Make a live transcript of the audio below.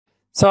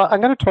So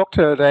I'm going to talk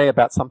today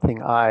about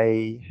something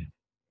I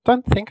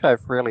don't think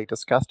I've really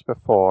discussed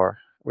before,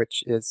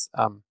 which is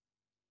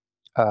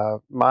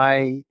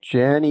my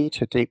journey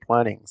to deep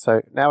learning.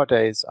 So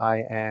nowadays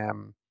I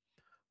am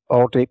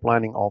all deep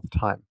learning all the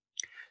time.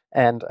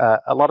 And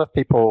a lot of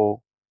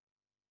people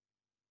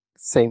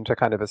seem to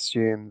kind of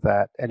assume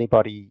that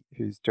anybody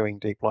who's doing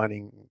deep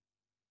learning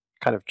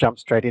kind of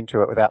jumps straight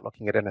into it without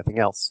looking at anything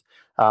else.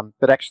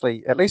 But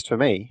actually, at least for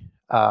me,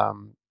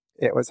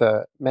 it was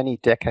a many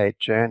decade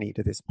journey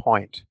to this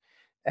point.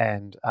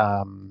 And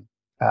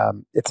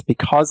it's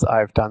because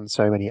I've done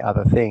so many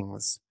other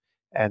things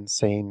and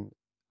seen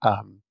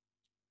um,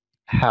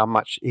 how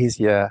much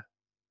easier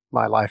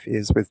my life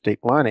is with deep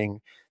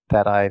learning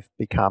that I've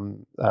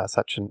become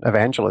such an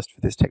evangelist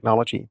for this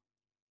technology.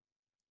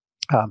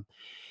 Um,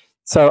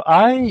 so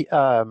I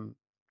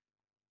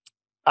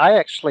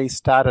actually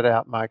started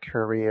out my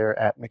career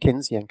at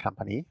McKinsey and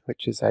Company,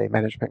 which is a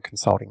management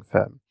consulting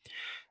firm.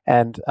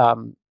 And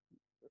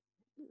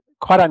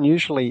quite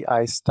unusually,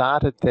 I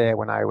started there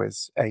when I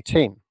was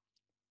 18.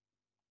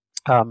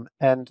 And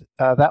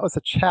that was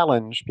a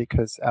challenge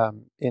because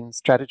in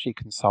strategy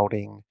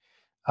consulting,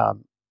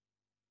 um,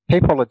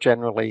 people are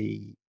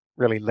generally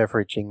really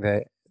leveraging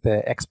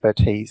their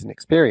expertise and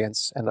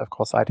experience. And of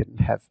course, I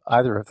didn't have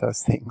either of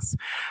those things.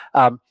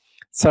 Um,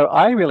 so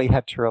I really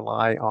had to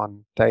rely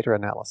on data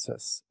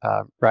analysis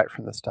right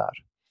from the start.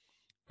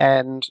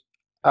 And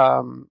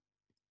um,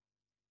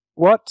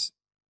 what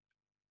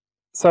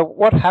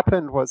what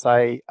happened was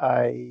from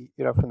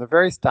the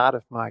very start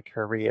of my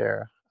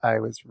career, I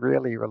was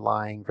really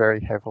relying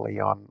very heavily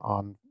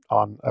on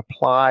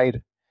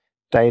applied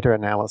data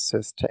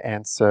analysis to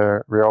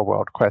answer real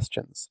world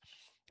questions.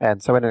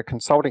 And so in a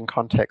consulting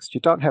context, you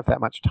don't have that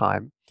much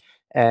time,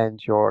 and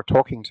you're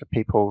talking to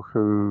people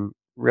who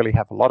really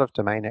have a lot of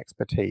domain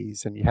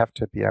expertise, and you have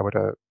to be able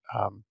to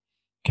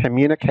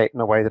communicate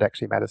in a way that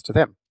actually matters to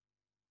them.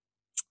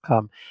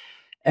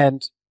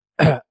 And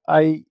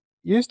I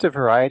used a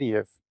variety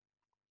of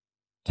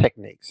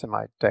techniques in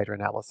my data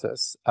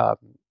analysis.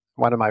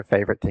 One of my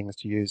favorite things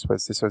to use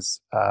was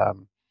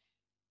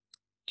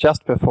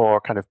just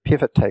before kind of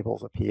pivot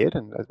tables appeared,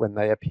 and when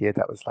they appeared,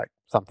 that was like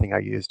something I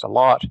used a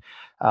lot.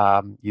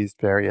 Used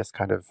various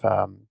kind of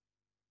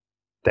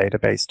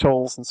database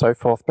tools and so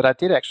forth, but I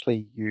did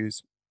actually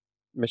use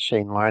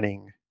machine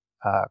learning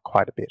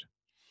quite a bit,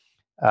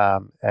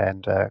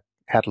 and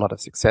had a lot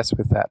of success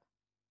with that.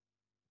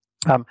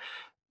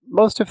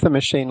 Most of the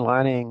machine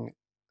learning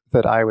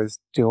that I was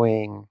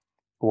doing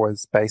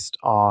was based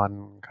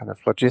on kind of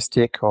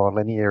logistic or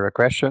linear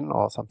regression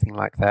or something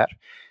like that.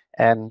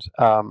 And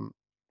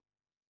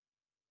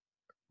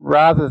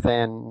rather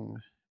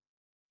than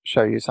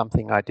show you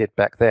something I did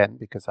back then,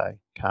 because I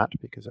can't,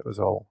 because it was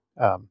all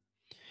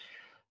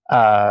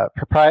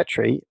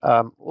proprietary,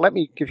 let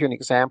me give you an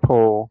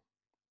example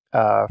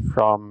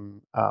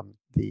from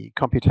the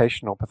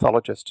computational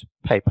pathologist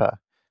paper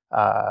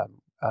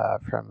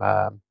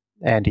from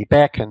Andy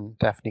Beck and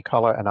Daphne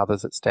Koller and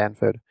others at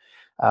Stanford.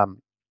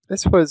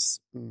 This was,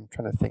 I'm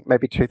trying to think,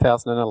 maybe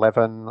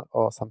 2011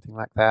 or something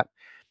like that,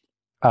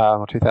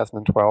 or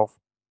 2012.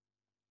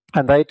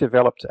 And they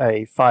developed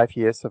a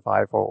 5-year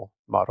survival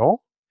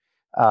model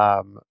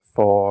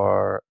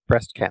for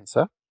breast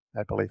cancer,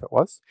 I believe it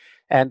was.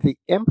 And the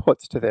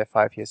inputs to their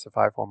 5-year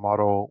survival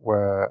model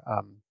were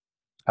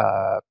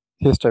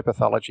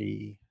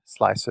histopathology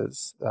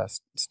slices,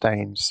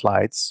 stained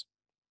slides.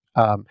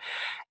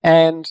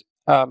 And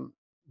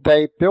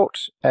they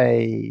built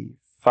a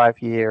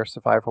 5-year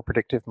survival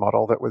predictive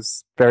model that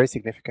was very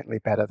significantly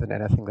better than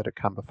anything that had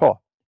come before.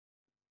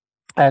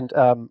 And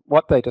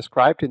what they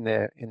described in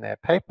their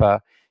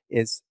paper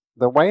is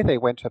the way they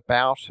went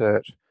about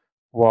it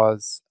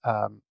was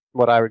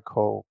what I would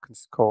call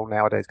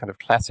nowadays kind of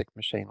classic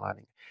machine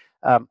learning.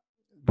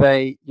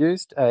 They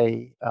used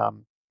a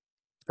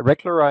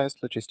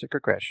regularized logistic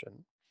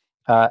regression,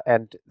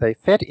 and they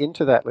fed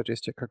into that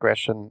logistic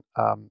regression,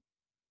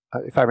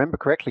 if I remember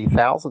correctly,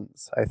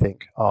 thousands, I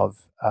think, of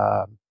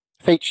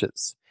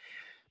features.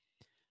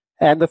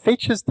 And the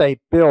features they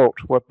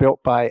built were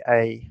built by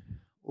a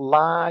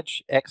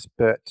large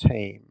expert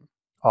team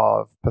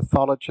of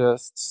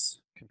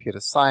pathologists, computer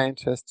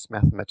scientists,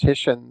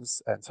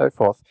 mathematicians, and so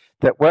forth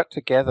that worked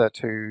together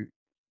to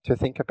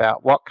think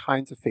about what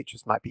kinds of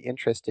features might be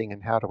interesting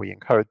and how do we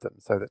encode them,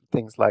 so that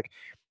things like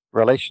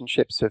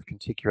relationships of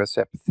contiguous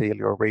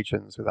epithelial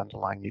regions with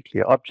underlying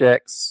nuclear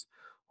objects,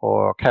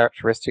 or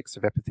characteristics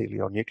of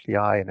epithelial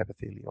nuclei and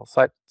epithelial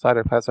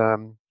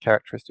cytoplasm,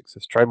 characteristics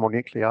of stromal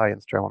nuclei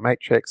and stromal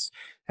matrix,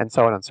 and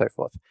so on and so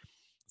forth.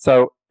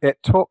 So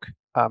it took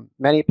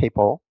many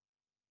people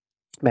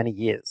many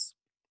years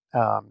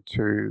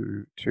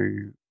to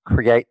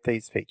create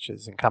these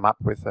features and come up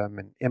with them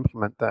and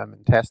implement them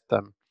and test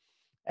them.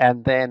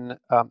 And then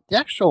the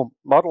actual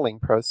modeling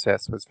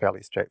process was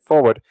fairly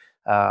straightforward.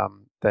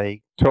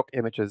 They took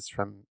images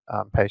from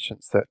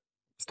patients that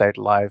stayed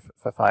alive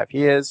for 5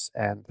 years,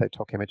 and they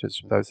took images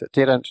from those that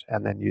didn't,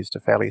 and then used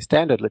a fairly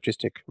standard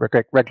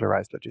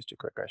regularized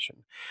logistic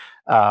regression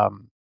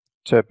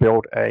to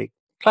build a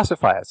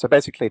classifiers, so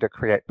basically to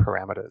create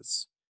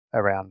parameters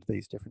around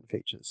these different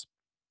features.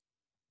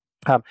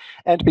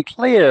 And to be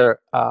clear,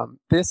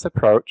 this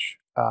approach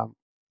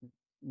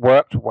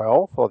worked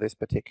well for this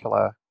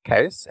particular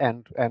case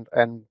and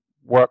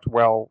worked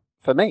well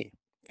for me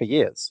for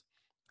years,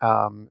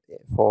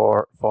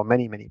 for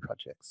many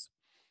projects.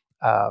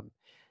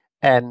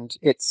 And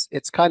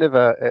it's kind of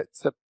a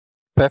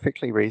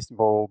perfectly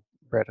reasonable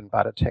bread and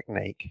butter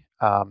technique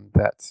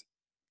that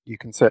you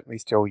can certainly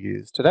still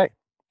use today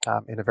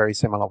in a very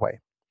similar way.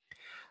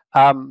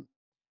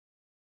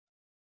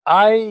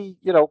 I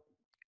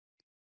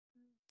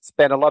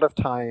spent a lot of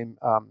time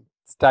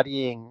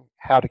studying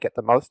how to get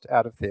the most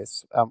out of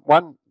this.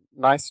 One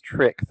nice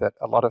trick that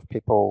a lot of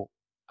people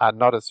are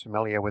not as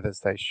familiar with as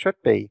they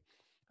should be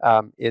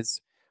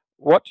is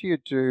what do you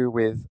do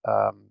with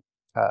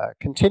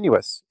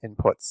continuous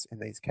inputs in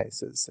these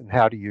cases, and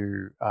how do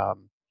you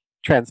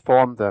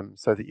transform them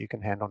so that you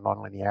can handle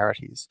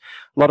nonlinearities?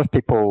 A lot of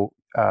people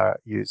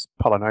use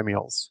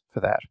polynomials for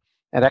that,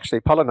 and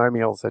actually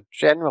polynomials are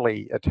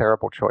generally a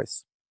terrible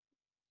choice.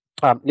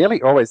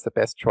 Nearly always the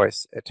best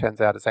choice, it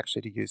turns out, is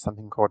actually to use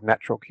something called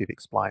natural cubic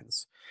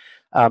splines.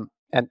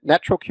 And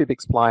natural cubic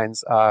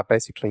splines are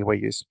basically where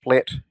you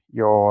split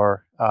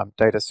your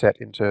data set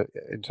into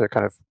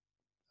kind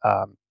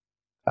of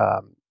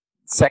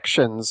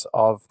sections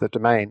of the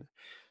domain,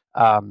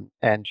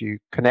 and you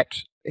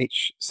connect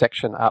each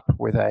section up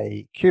with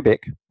a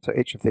cubic, so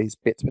each of these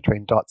bits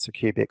between dots are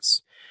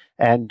cubics,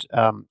 and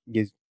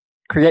you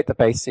create the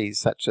bases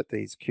such that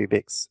these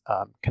cubics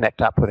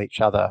connect up with each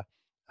other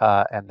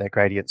and their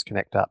gradients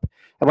connect up.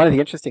 And one of the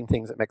interesting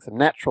things that makes them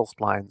natural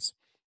splines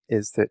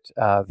is that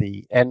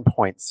the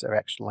endpoints are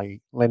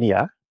actually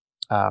linear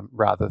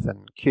rather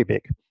than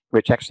cubic,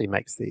 which actually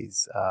makes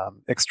these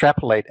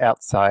extrapolate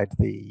outside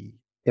the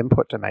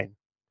input domain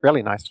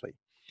really nicely.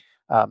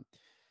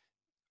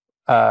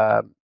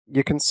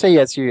 You can see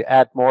as you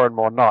add more and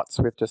more knots,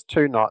 with just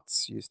 2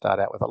 knots, you start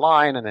out with a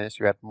line, and as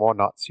you add more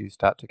knots, you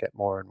start to get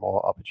more and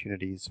more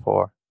opportunities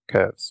for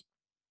curves.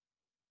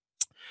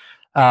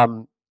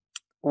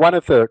 One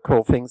of the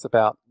cool things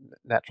about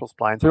natural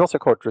splines, they're also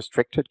called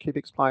restricted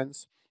cubic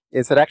splines,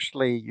 is that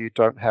actually you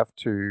don't have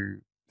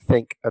to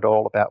think at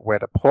all about where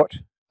to put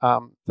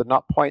the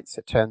knot points.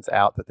 It turns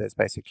out that there's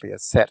basically a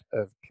set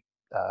of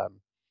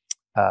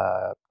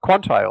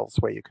quantiles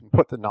where you can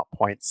put the knot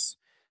points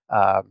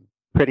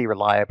pretty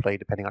reliably,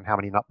 depending on how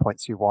many knot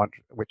points you want,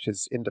 which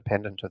is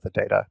independent of the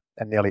data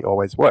and nearly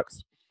always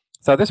works.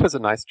 So this was a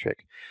nice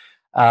trick.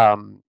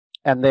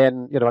 And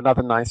then,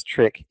 another nice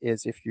trick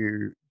is if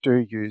you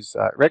do use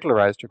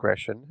regularized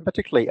regression,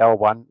 particularly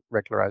L1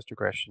 regularized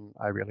regression,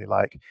 I really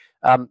like.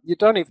 You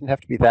don't even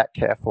have to be that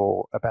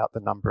careful about the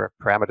number of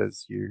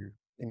parameters you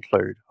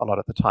include a lot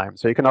of the time.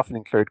 So you can often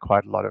include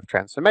quite a lot of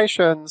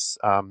transformations,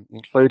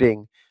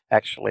 including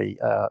actually,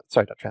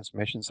 sorry, not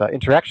transformations,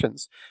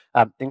 interactions,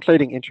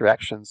 including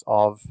interactions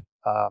of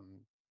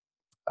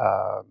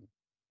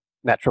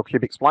natural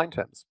cubic spline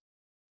terms.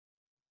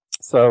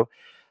 So,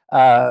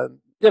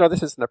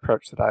 this is an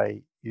approach that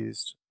I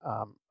used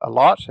a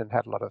lot and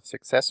had a lot of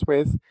success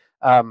with.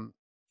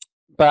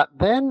 But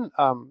then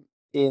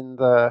in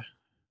the,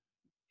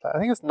 I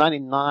think it was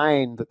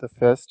 99 that the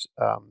first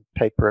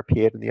paper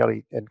appeared, in the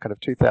early, in kind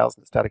of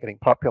 2000, it started getting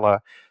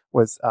popular,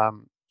 was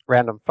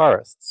random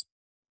forests.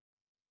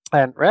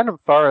 And random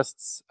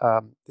forests,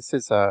 this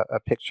is a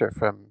picture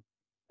from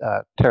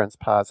Terence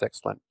Parr's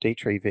excellent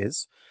D-tree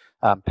viz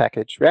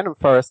package. Random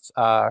forests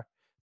are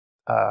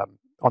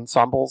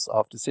ensembles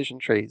of decision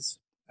trees,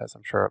 as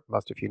I'm sure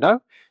most of you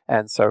know.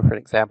 And so for an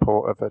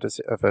example of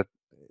a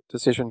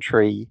decision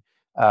tree,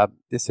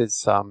 this is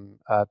some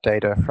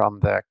data from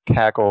the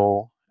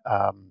Kaggle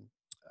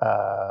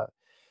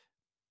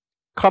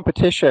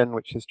competition,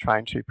 which is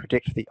trying to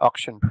predict the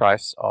auction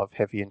price of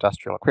heavy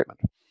industrial equipment.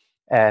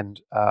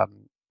 And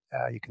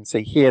you can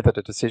see here that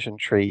a decision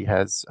tree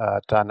has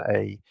done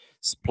a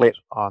split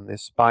on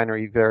this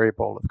binary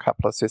variable of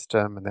coupler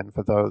system, and then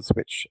for those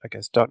which I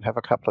guess don't have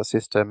a coupler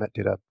system, it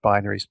did a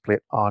binary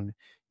split on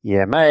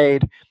year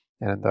made,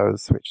 and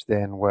those which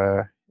then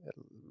were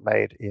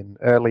made in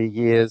early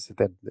years,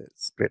 then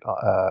split.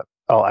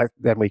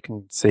 Then we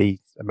can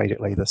see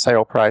immediately the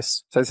sale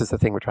price. So this is the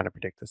thing we're trying to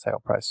predict, the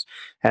sale price.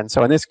 And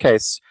so in this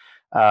case,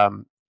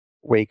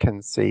 we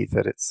can see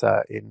that it's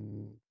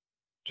in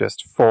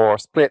just 4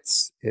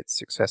 splits, it's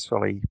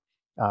successfully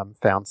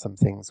found some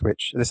things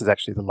which, this is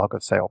actually the log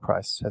of sale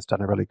price, has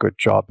done a really good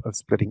job of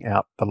splitting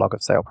out the log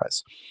of sale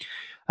price.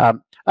 I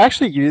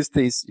actually used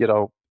these,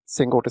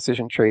 single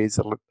decision trees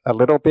a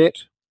little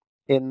bit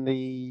in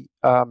the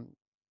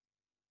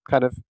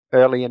kind of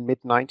early and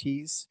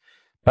mid-90s,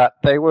 but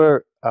they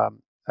were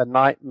a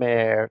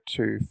nightmare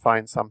to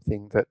find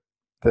something that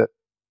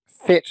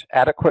fit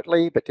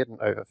adequately but didn't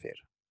overfit.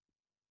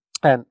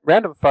 And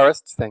random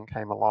forests then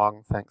came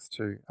along thanks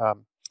to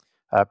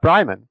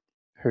Bryman,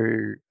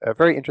 who, a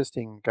very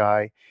interesting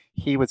guy.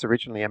 He was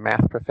originally a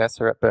math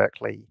professor at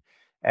Berkeley,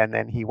 and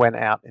then he went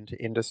out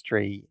into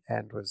industry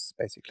and was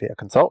basically a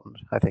consultant,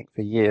 I think,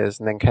 for years,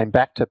 and then came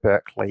back to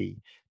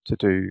Berkeley to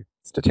do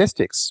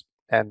statistics,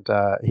 and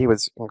he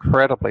was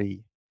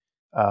incredibly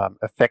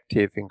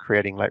effective in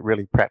creating like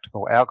really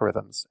practical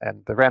algorithms.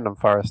 And the random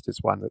forest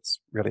is one that's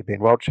really been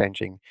world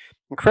changing.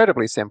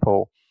 Incredibly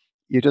simple.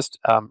 You just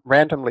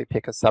randomly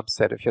pick a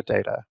subset of your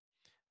data,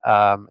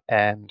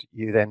 and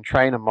you then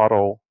train a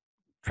model,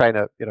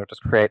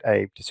 just create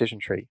a decision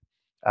tree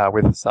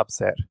with a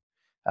subset.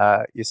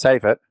 You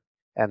save it,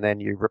 and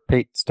then you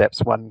repeat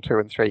steps 1, 2,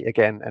 and 3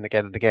 again and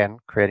again and again,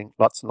 creating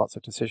lots and lots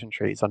of decision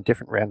trees on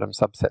different random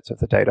subsets of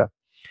the data.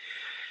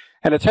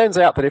 And it turns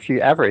out that if you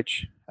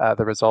average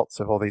the results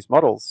of all these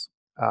models,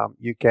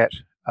 you get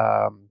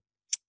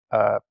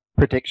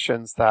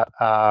predictions that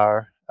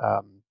are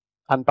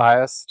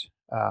unbiased,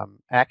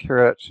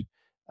 accurate,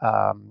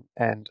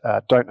 and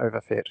don't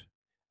overfit.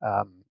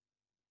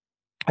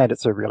 And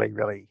it's a really,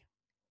 really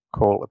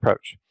cool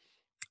approach.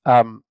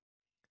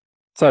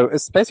 So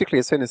it's basically,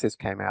 as soon as this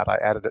came out, I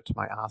added it to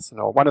my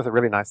arsenal. One of the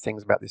really nice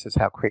things about this is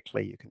how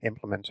quickly you can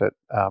implement it.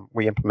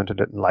 We implemented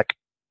it in like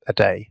a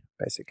day,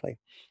 basically.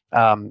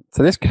 So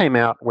this came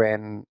out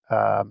when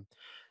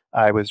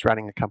I was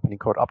running a company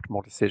called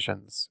Optimal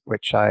Decisions,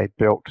 which I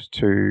built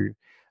to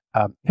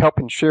help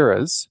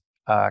insurers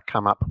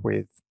come up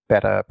with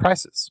better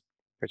prices,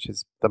 which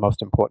is the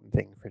most important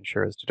thing for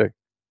insurers to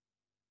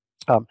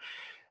do.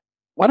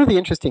 One of the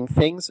interesting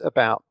things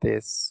about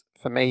this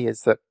for me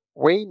is that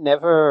we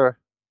never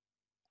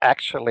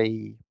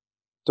actually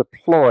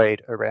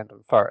deployed a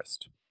random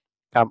forest.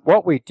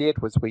 What we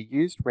did was we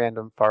used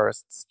random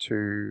forests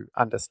to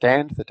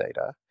understand the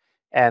data,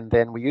 and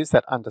then we used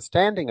that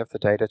understanding of the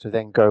data to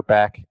then go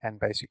back and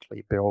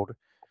basically build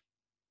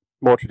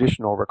more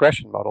traditional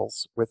regression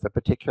models with the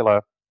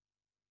particular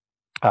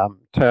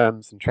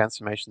terms and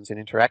transformations and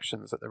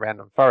interactions that the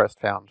random forest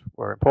found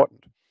were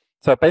important.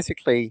 So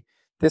basically,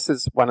 this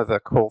is one of the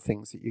cool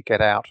things that you get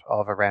out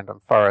of a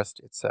random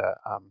forest. It's a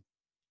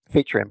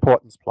feature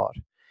importance plot.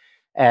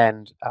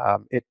 And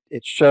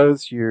it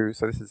shows you,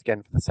 so this is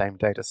again for the same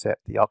data set,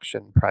 the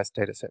auction price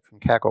data set from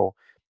Kaggle.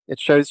 It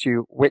shows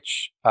you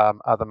which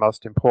are the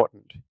most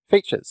important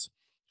features.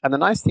 And the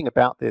nice thing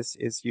about this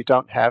is you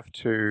don't have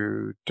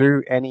to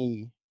do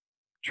any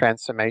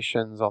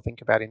transformations or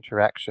think about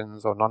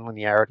interactions or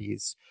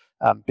nonlinearities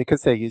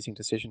because they're using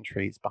decision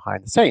trees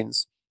behind the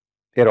scenes.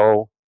 It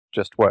all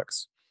just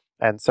works.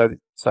 And so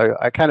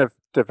I kind of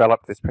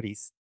developed this pretty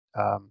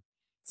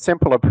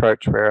simple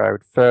approach where I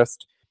would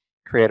first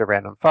create a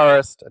random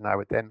forest, and I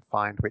would then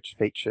find which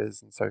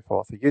features and so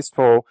forth are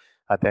useful.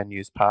 I'd then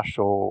use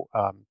partial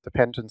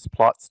dependence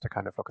plots to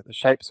kind of look at the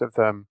shapes of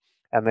them,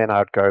 and then I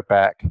would go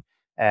back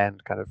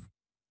and kind of,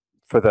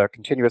 for the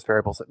continuous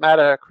variables that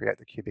matter, create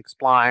the cubic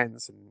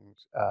splines and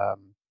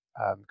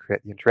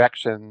create the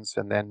interactions,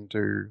 and then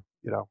do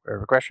a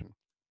regression.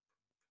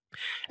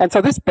 And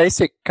so this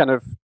basic kind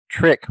of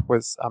trick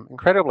was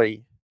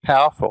incredibly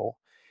powerful,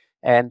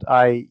 and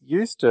I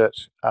used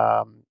it,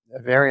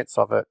 variants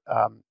of it,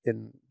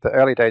 in the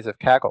early days of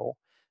Kaggle,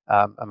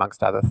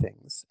 amongst other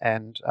things,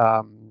 and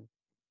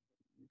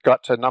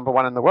got to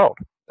 #1 in the world,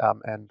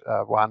 and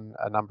won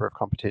a number of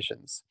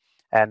competitions.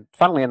 And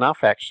funnily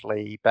enough,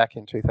 actually, back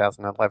in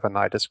 2011,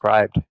 I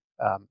described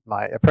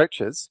my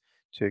approaches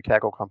to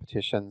Kaggle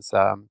competitions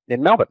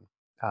in Melbourne,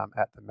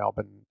 at the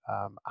Melbourne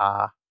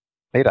R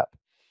meetup.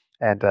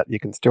 And you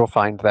can still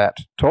find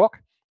that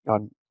talk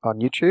on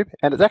YouTube,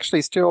 and it's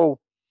actually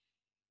still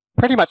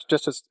pretty much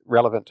just as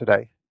relevant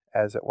today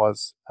as it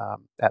was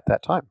at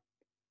that time.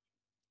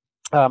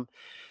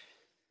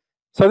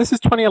 So this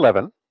is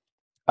 2011,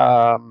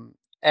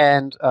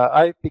 and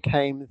I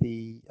became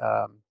the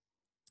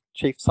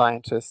chief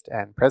scientist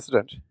and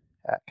president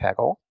at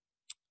Kaggle,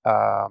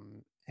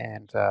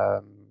 and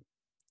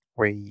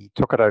we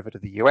took it over to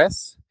the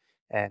US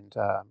and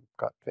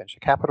got venture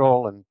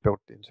capital and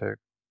built into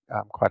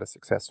quite a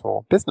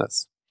successful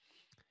business.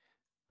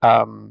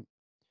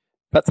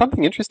 But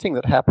something interesting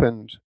that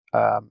happened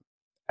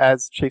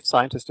as chief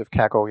scientist of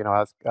Kaggle,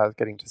 I was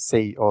getting to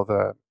see all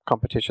the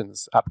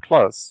competitions up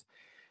close.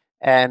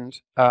 And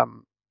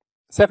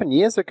 7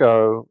 years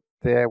ago,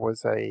 there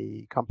was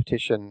a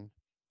competition,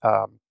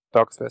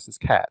 dogs versus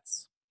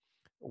cats,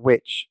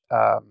 which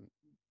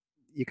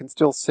you can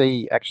still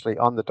see actually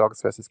on the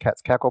Dogs versus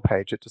Cats Kaggle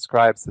page. It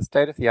describes the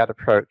state-of-the-art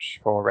approach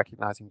for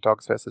recognizing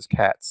dogs versus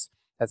cats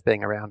as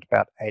being around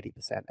about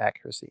 80%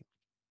 accuracy.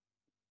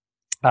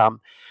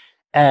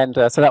 And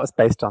so that was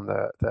based on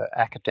the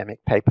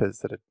academic papers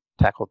that had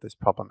tackled this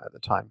problem at the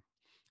time.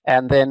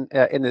 And then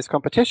in this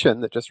competition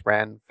that just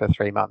ran for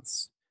 3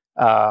 months,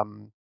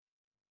 8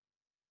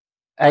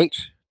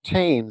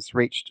 teams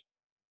reached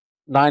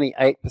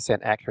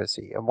 98%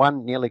 accuracy, and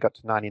one nearly got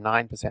to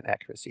 99%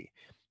 accuracy.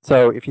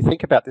 So if you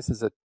think about this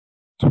as a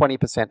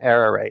 20%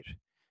 error rate,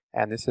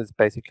 and this is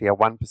basically a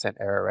 1%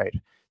 error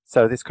rate.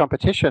 So this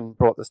competition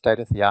brought the state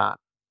of the art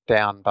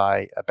down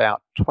by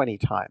about 20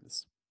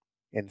 times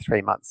in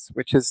 3 months,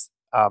 which is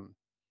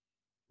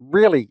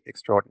really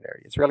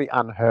extraordinary. It's really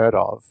unheard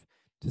of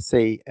to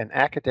see an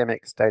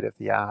academic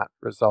state-of-the-art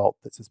result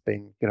that's just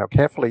been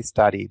carefully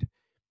studied,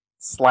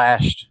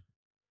 slashed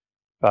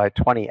by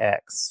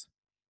 20x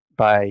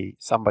by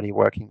somebody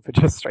working for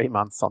just 3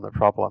 months on the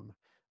problem.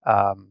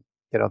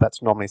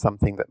 That's normally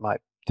something that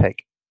might take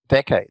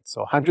decades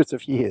or hundreds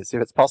of years,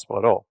 if it's possible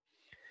at all.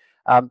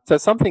 So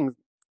something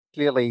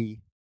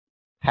clearly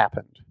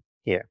happened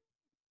here.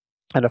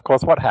 And of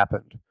course, what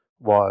happened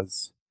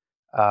was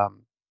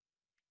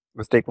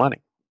deep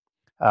learning.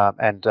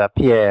 And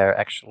Pierre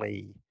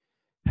actually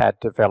had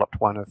developed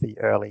one of the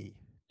early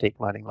deep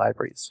learning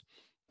libraries.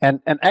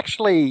 And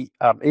actually,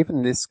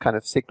 even this kind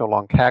of signal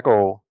on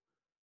Kaggle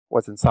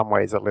was in some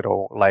ways a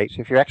little late.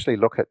 If you actually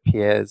look at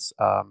Pierre's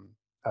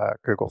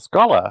Google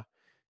Scholar,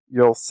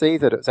 you'll see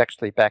that it was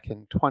actually back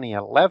in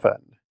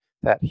 2011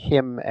 that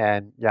him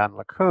and Jan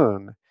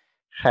LeCun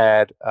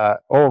had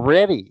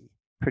already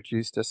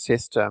produced a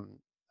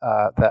system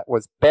that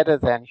was better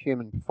than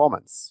human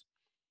performance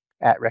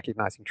at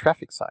recognizing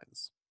traffic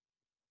signs.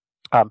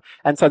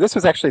 And so this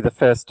was actually the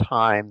first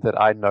time that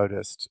I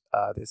noticed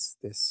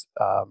this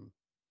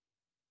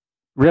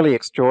really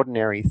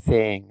extraordinary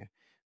thing,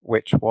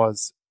 which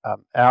was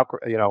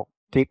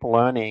deep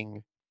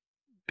learning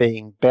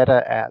being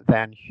better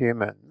than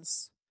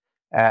humans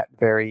at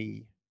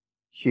very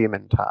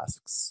human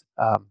tasks,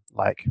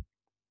 like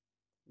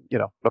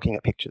looking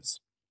at pictures.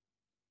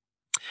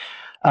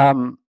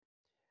 And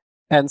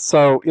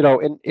so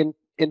in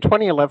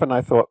 2011,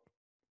 I thought,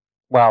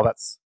 wow,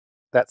 that's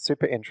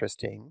super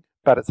interesting,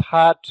 but it's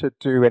hard to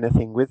do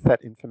anything with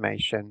that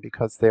information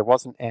because there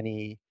wasn't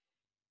any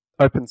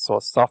open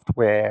source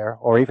software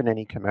or even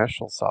any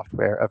commercial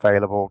software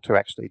available to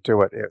actually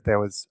do it. There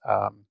was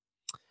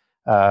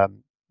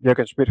Jürgen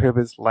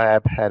Schmidhuber's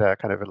lab had a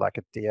kind of like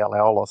a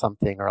DLL or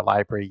something, or a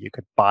library you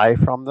could buy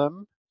from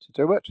them to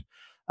do it,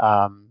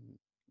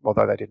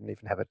 although they didn't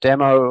even have a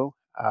demo.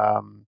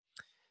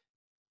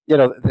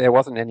 There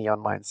wasn't any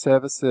online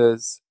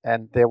services,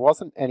 and there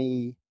wasn't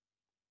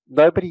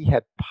nobody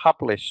had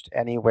published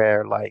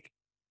anywhere like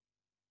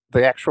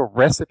the actual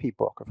recipe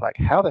book of like,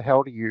 how the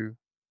hell do you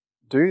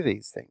do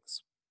these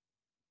things?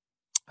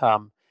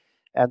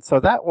 And so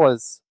that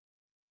was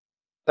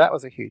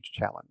a huge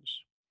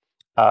challenge.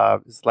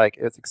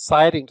 It's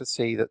exciting to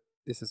see that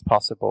this is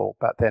possible,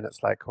 but then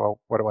it's like, well,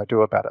 what do I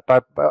do about it?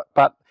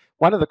 But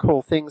one of the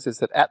cool things is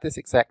that at this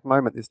exact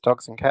moment, this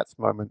dogs and cats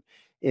moment,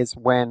 is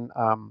when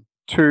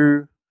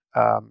two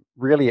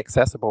really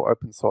accessible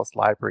open source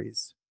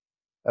libraries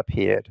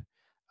appeared,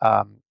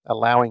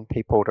 allowing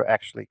people to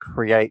actually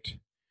create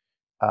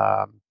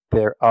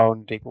their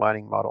own deep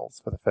learning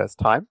models for the first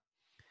time.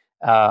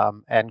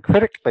 And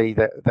critically,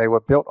 they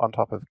were built on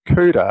top of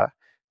CUDA,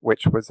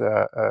 which was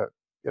a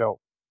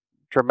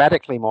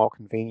dramatically more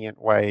convenient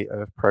way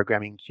of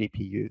programming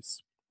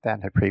GPUs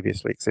than had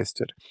previously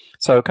existed.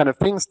 So kind of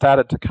things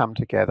started to come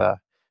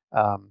together,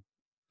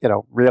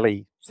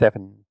 really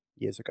 7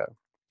 years ago,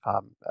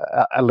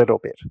 a little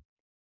bit.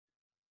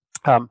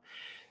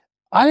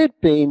 I had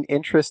been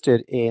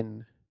interested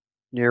in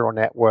neural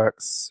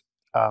networks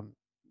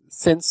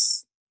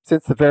since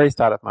the very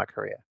start of my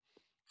career.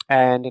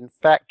 And in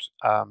fact,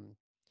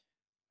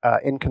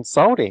 in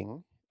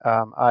consulting,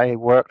 I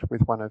worked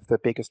with one of the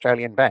big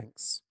Australian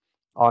banks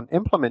on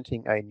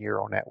implementing a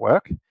neural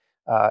network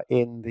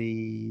in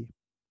the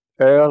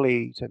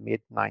early to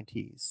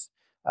mid-90s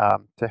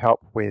to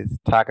help with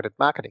targeted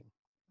marketing.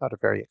 Not a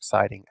very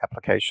exciting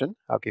application,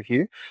 I'll give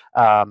you.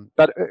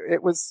 But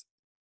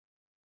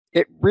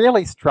it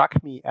really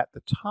struck me at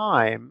the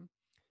time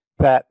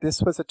that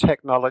this was a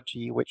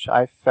technology which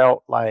I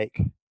felt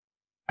like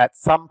at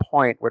some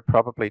point would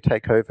probably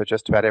take over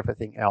just about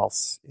everything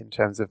else in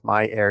terms of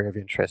my area of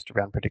interest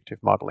around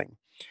predictive modeling.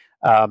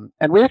 And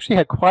we actually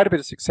had quite a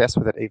bit of success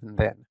with it even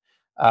then.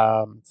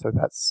 So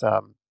that's,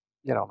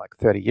 like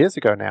 30 years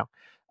ago now,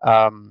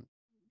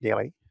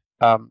 nearly.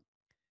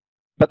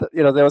 But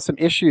there were some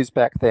issues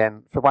back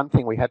then. For one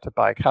thing, we had to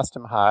buy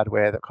custom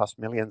hardware that cost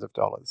millions of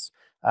dollars.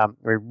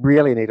 We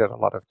really needed a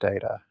lot of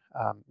data,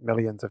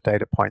 millions of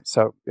data points.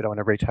 So, in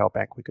a retail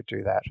bank, we could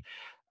do that.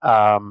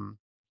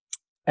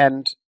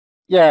 And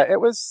yeah,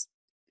 it was,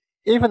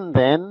 even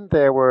then,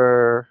 there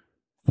were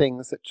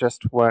things that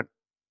just weren't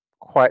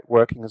quite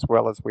working as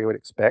well as we would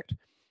expect.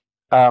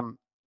 And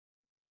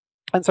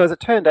so as it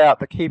turned out,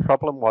 the key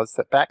problem was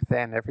that back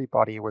then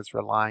everybody was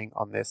relying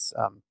on this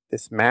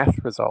math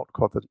result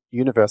called the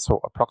universal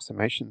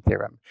approximation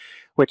theorem,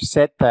 which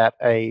said that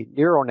a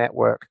neural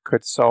network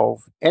could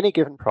solve any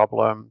given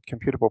problem,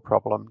 computable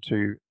problem,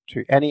 to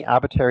any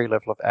arbitrary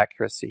level of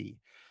accuracy,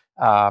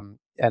 and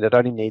it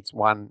only needs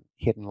one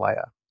hidden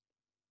layer.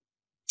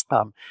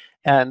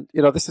 And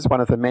this is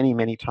one of the many,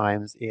 many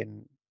times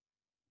in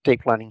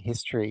deep learning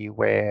history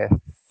where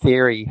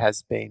theory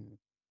has been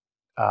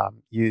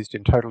used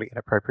in totally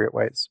inappropriate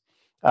ways.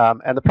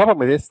 And the problem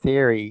with this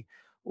theory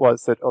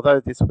was that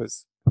although this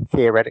was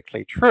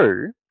theoretically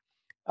true,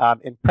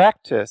 in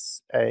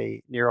practice,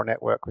 a neural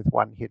network with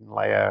one hidden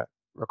layer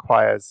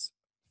requires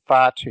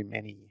far too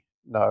many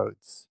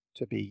nodes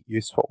to be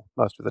useful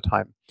most of the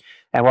time.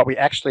 And what we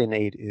actually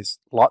need is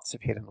lots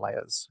of hidden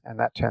layers, and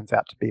that turns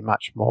out to be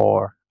much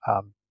more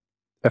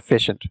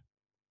efficient.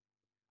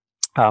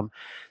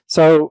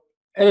 So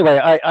anyway,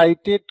 I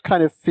did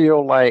kind of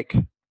feel like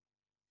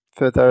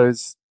for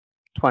those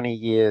 20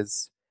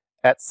 years,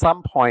 at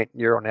some point,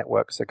 neural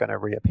networks are going to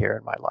reappear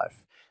in my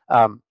life.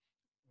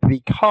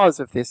 Because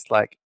of this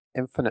like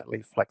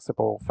infinitely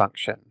flexible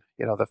function,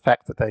 the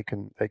fact that they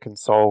can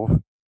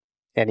solve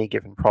any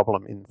given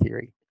problem in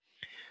theory.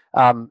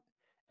 Um,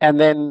 and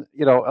then,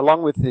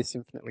 along with this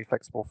infinitely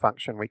flexible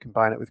function, we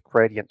combine it with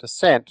gradient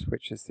descent,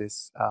 which is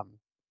this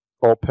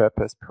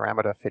all-purpose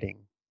parameter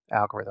fitting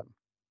algorithm.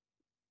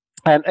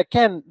 And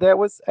again, there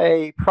was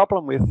a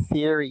problem with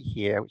theory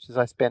here, which is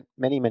I spent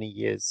many, many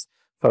years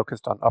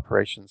focused on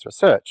operations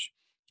research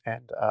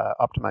and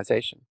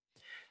optimization.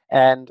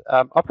 And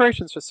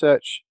operations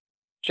research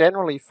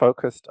generally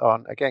focused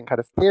on, again, kind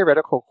of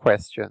theoretical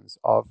questions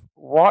of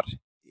what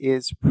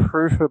is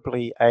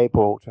provably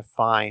able to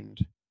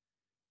find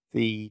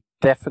the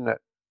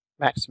definite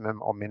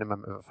maximum or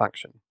minimum of a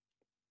function.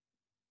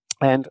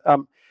 And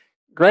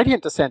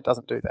gradient descent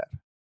doesn't do that,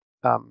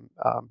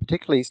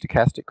 particularly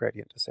stochastic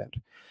gradient descent.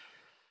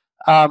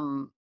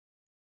 And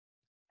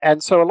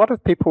so a lot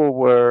of people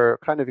were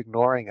kind of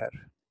ignoring it.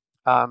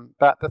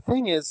 But the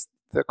thing is,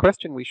 the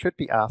question we should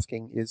be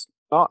asking is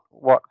not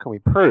what can we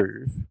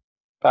prove,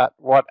 but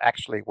what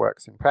actually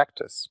works in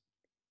practice.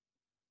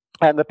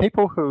 And the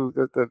people who,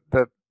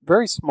 the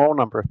very small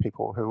number of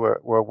people who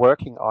were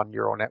working on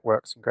neural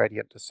networks and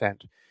gradient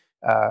descent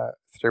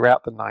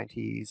throughout the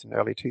 90s and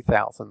early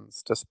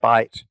 2000s,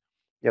 despite,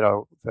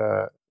 all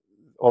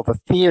the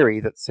theory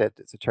that said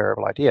it's a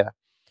terrible idea,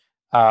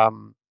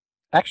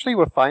 actually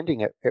were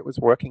finding it was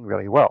working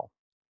really well.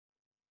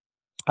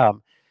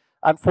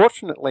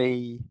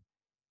 Unfortunately,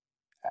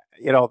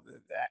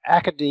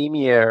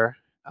 academia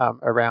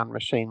around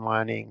machine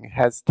learning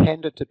has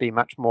tended to be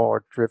much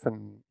more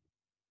driven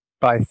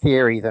by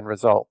theory than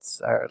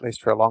results. At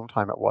least for a long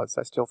time it was.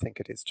 I still think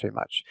it is too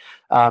much.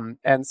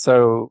 And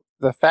so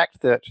the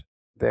fact that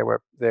there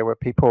were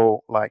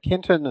people like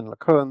Hinton and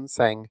LeCun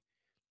saying,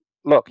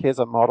 look, here's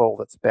a model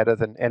that's better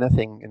than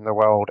anything in the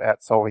world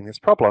at solving this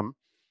problem.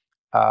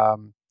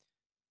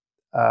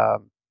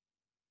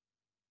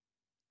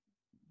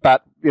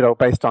 But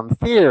based on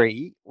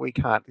theory, we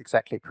can't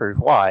exactly prove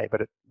why,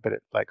 but it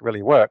like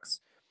really works.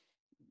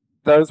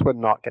 Those were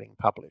not getting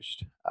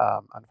published,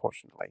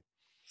 unfortunately.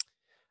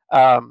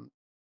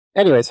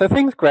 Anyway, so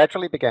things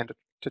gradually began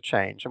to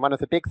change, and one of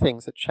the big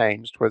things that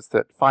changed was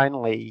that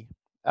finally,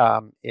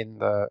 in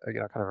the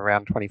kind of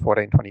around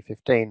 2014,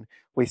 2015,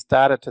 we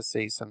started to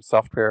see some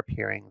software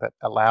appearing that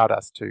allowed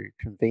us to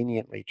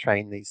conveniently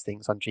train these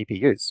things on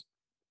GPUs,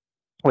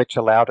 which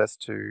allowed us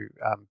to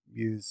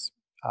use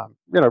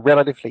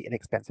relatively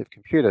inexpensive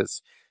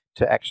computers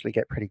to actually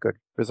get pretty good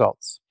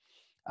results.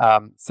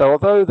 So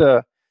although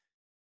the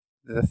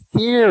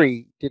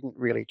theory didn't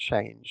really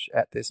change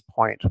at this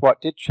point,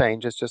 what did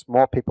change is just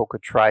more people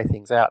could try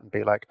things out and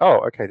be like, oh,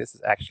 okay, this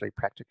is actually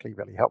practically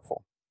really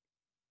helpful.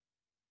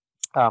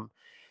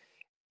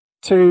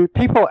 To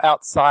people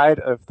outside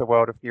of the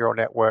world of neural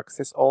networks,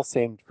 this all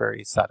seemed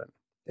very sudden.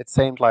 It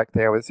seemed like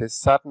there was this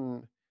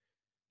sudden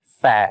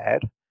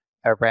fad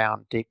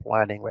around deep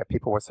learning where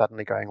people were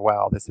suddenly going,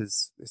 wow, this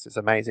is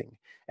amazing.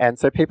 And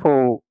so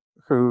people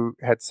who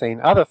had seen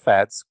other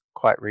fads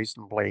quite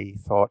reasonably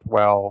thought,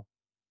 well,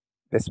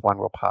 this one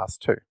will pass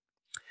too.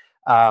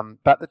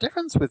 But the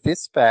difference with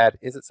this fad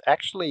is it's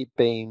actually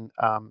been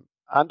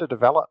under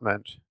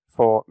development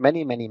for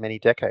many, many, many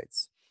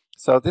decades.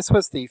 So this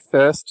was the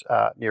first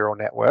neural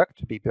network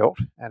to be built,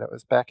 and it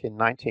was back in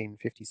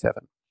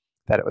 1957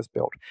 that it was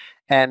built.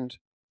 And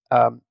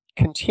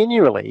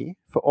continually,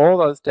 for all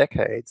those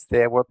decades,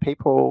 there were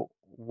people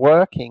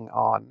working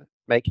on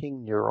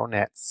making neural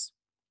nets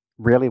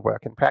really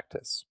work in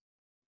practice.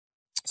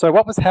 So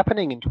what was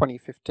happening in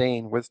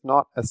 2015 was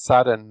not a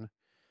sudden,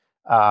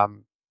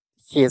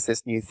 here's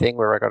this new thing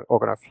we're all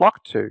going to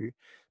flock to,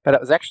 but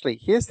it was actually,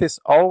 here's this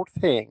old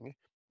thing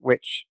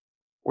which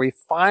we've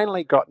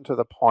finally gotten to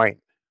the point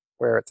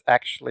where it's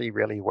actually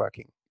really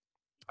working.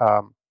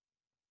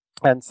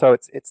 And so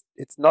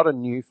it's not a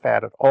new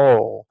fad at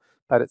all,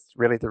 but it's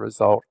really the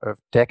result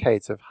of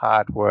decades of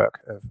hard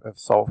work of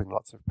solving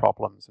lots of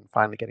problems and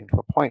finally getting to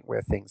a point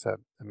where things are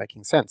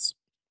making sense.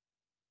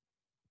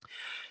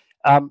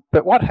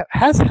 But what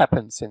has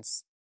happened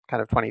since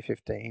kind of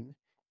 2015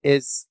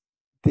 is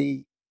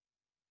the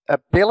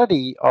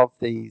ability of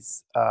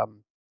these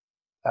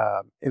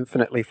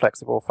infinitely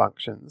flexible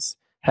functions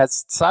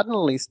has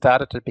suddenly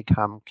started to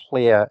become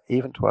clear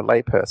even to a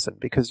layperson,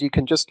 because you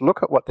can just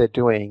look at what they're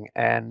doing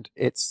and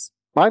it's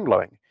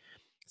mind-blowing.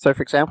 So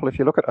for example, if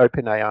you look at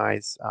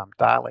OpenAI's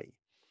DALL-E,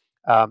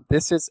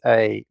 this is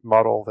a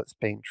model that's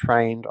been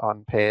trained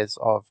on pairs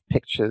of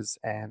pictures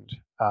and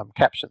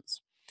captions,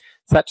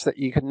 such that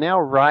you can now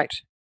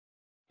write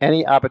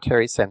any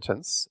arbitrary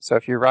sentence. So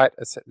if you write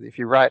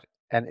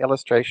an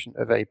illustration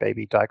of a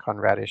baby daikon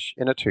radish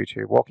in a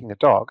tutu walking a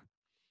dog,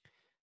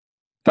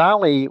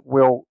 DALL-E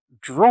will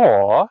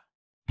draw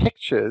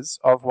pictures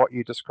of what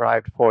you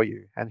described for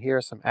you. And here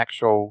are some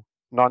actual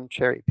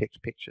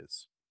non-cherry-picked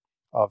pictures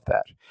of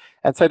that.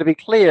 And so to be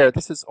clear,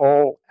 this is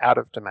all out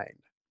of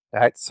domain.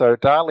 right? So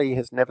DALL-E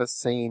has never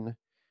seen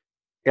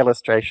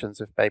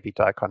illustrations of baby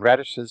daikon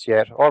radishes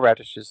yet, or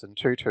radishes and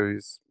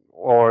tutus,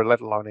 or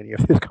let alone any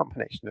of this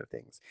combination of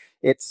things.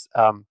 It's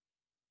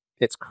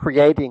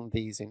creating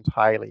these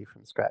entirely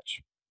from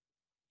scratch.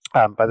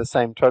 By the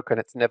same token,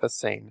 it's never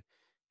seen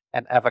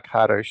an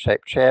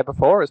avocado-shaped chair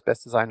before, as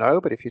best as I know,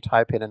 but if you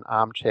type in an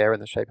armchair in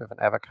the shape of an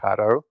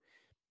avocado,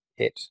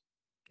 it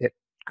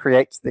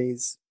creates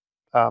these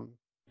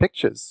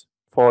pictures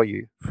for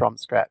you from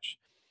scratch.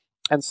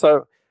 And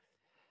so,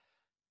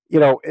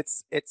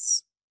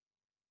 it's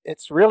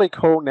really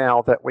cool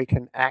now that we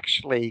can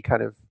actually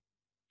kind of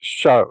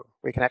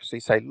we can actually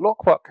say,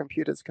 look what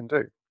computers can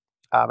do.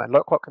 And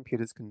look what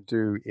computers can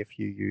do if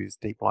you use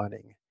deep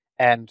learning.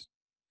 And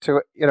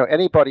to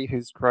anybody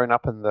who's grown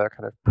up in the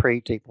kind of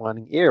pre-deep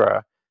learning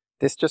era,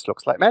 this just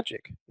looks like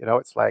magic.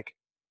 It's like,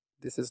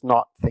 this is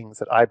not things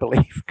that I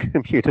believe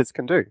computers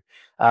can do.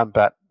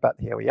 But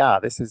here we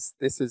are. This is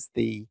this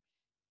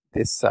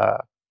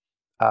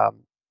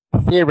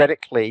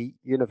theoretically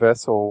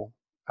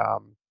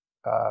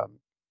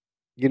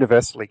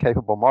universally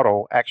capable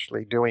model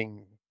actually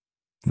doing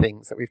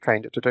things that we've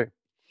trained it to do.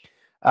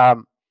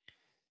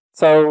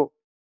 So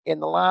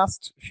in the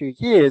last few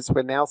years,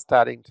 we're now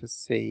starting to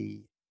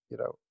see,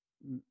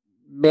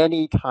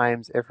 many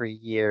times every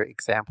year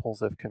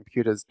examples of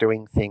computers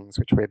doing things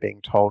which we're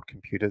being told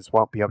computers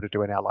won't be able to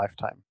do in our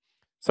lifetime.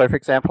 So for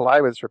example,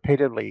 I was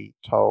repeatedly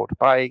told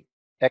by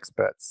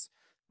experts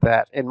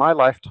that in my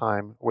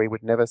lifetime, we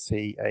would never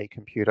see a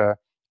computer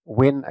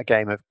win a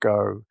game of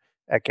Go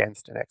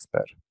against an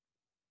expert.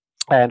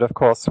 And of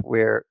course,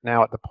 we're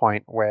now at the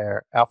point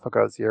where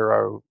AlphaGo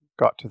Zero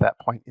got to that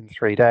point in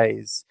 3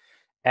 days.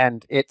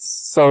 And it's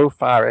so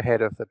far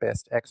ahead of the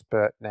best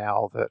expert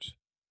now that,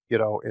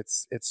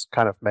 it's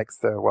kind of makes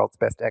the world's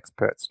best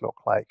experts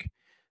look like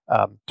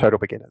total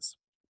beginners.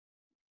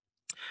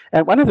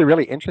 And one of the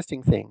really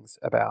interesting things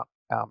about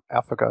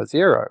AlphaGo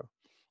Zero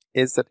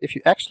is that if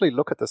you actually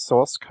look at the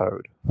source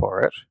code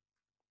for it,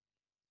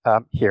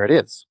 here it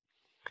is.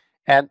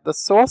 And the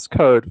source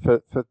code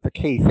for the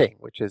key thing,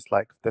 which is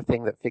like the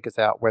thing that figures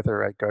out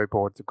whether a Go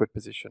board's a good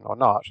position or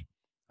not,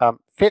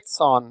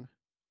 fits on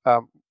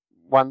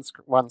one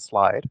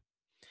slide.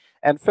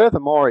 And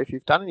furthermore, if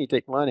you've done any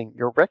deep learning,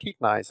 you'll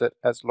recognize it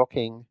as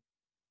looking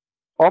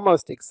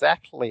almost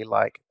exactly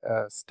like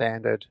a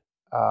standard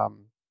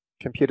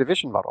computer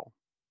vision model.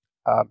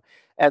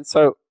 And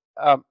so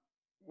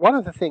one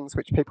of the things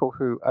which people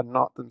who are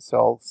not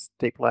themselves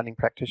deep learning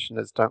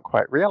practitioners don't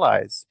quite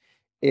realize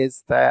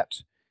is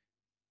that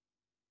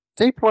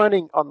deep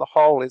learning on the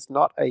whole is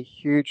not a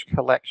huge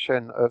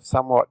collection of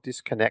somewhat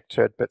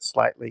disconnected but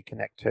slightly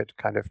connected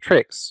kind of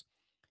tricks.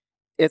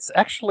 It's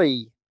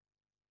actually,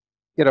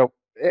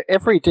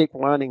 every deep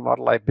learning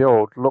model I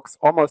build looks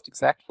almost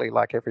exactly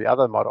like every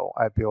other model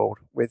I build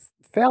with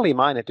fairly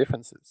minor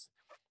differences.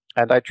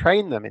 And I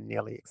train them in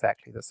nearly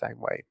exactly the same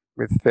way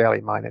with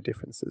fairly minor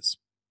differences.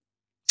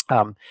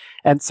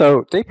 And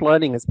so deep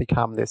learning has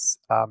become this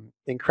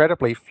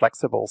incredibly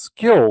flexible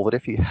skill that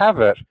if you have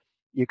it,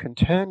 you can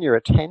turn your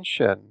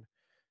attention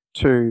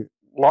to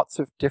lots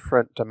of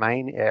different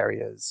domain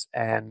areas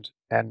and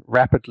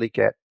rapidly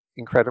get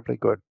incredibly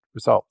good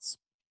results.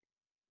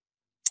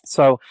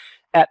 So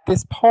at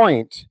this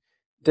point,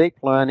 deep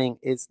learning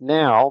is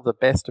now the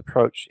best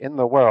approach in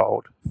the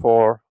world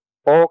for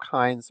all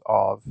kinds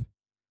of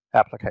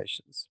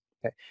applications.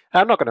 Okay.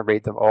 I'm not going to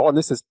read them all, and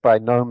this is by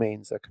no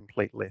means a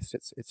complete list.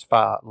 It's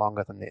far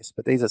longer than this,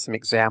 but these are some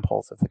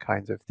examples of the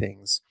kinds of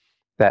things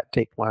that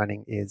deep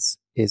learning is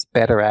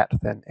better at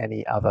than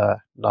any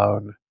other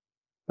known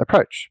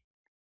approach.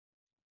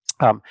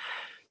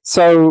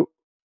 So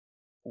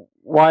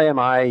why am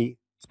I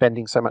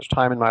spending so much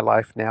time in my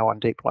life now on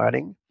deep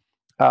learning?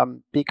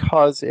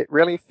 Because it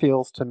really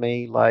feels to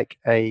me like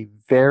a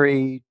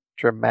very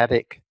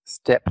dramatic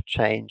step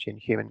change in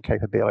human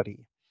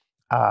capability,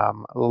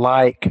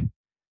 like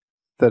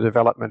the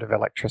development of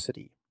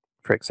electricity,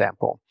 for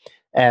example.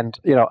 And,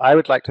 I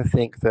would like to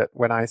think that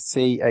when I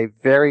see a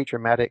very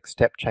dramatic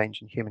step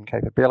change in human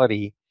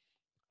capability,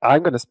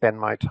 I'm going to spend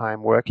my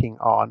time working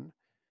on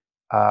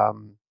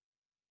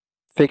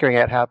figuring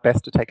out how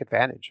best to take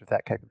advantage of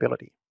that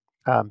capability.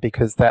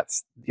 Because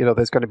that's,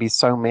 there's going to be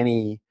so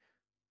many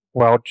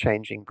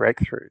world-changing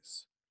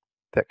breakthroughs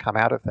that come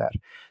out of that.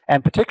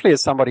 And particularly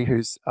as somebody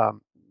who's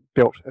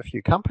built a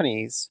few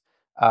companies,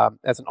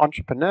 as an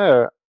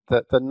entrepreneur,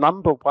 the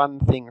number one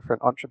thing for an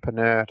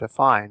entrepreneur to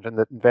find and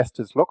that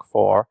investors look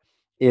for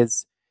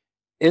is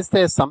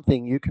there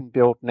something you can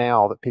build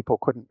now that people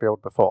couldn't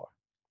build before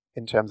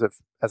in terms of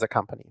as a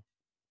company?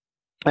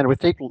 And with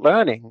deep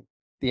learning,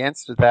 the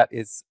answer to that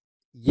is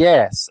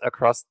yes,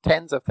 across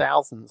tens of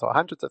thousands or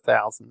hundreds of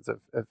thousands of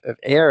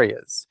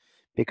areas,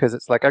 because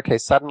it's like, okay,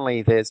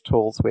 suddenly there's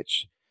tools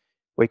which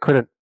we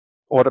couldn't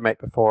automate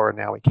before and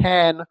now we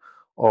can,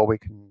 or we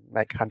can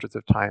make hundreds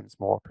of times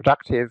more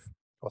productive,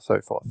 or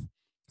so forth.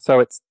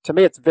 So to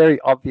me, it's a very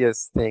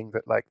obvious thing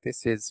that like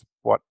this is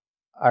what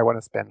I want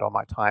to spend all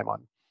my time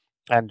on.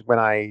 And when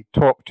I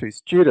talk to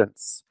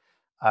students,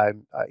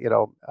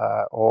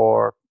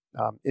 or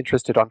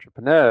interested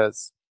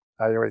entrepreneurs,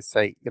 I always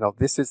say,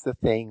 this is the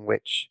thing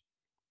which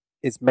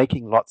is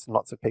making lots and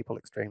lots of people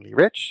extremely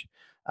rich,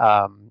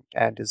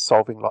 and is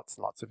solving lots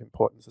and lots of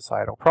important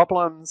societal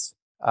problems,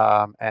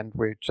 and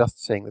we're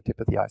just seeing the tip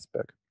of the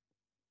iceberg.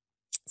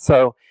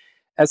 So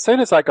as soon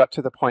as I got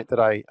to the point that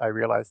I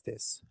realized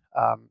this,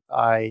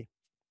 I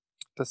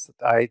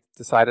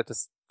decided to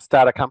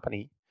start a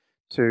company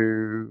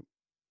to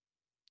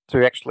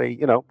actually,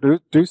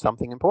 do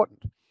something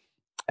important.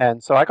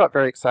 And so I got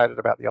very excited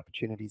about the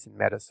opportunities in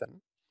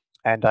medicine,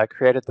 and I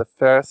created the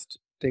first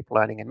deep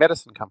learning in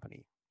medicine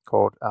company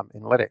called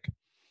Inlytic.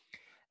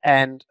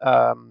 And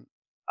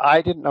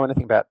I didn't know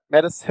anything about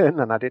medicine,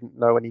 and I didn't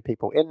know any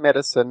people in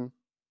medicine.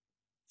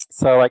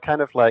 So I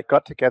kind of like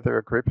got together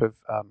a group of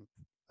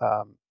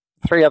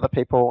 3 other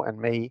people and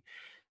me,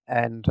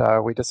 and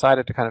we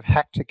decided to kind of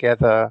hack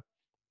together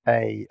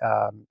a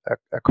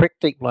quick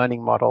deep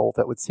learning model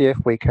that would see if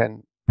we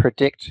can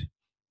predict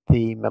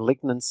the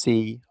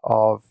malignancy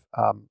of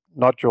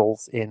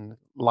nodules in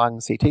lung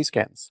CT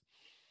scans.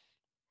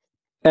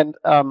 And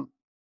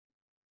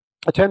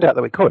it turned out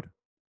that we could.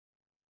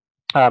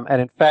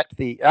 And in fact,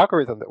 the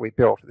algorithm that we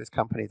built for this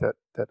company that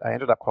I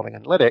ended up calling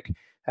Inlytic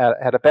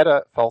had a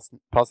better false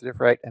positive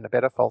rate and a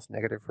better false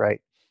negative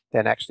rate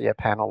than actually a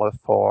panel of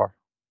 4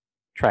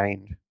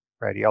 trained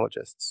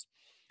radiologists.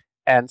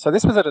 And so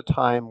this was at a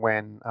time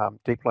when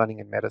deep learning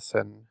in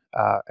medicine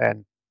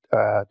and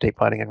deep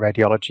learning in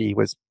radiology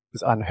was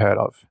unheard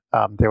of.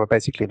 There were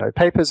basically no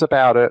papers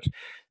about it.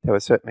 There were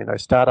certainly no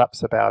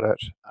startups about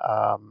it.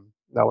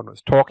 No one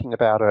was talking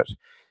about it.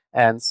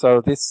 And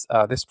so this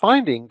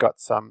finding got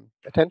some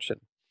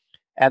attention.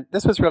 And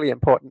this was really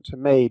important to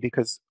me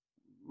because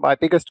my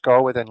biggest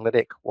goal with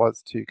Inlytic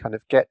was to kind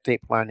of get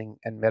deep learning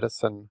and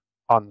medicine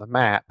on the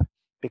map,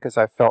 because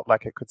I felt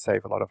like it could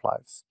save a lot of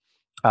lives.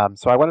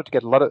 So I wanted to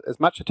get as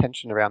much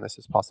attention around this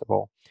as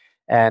possible.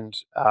 And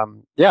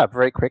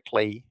very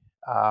quickly,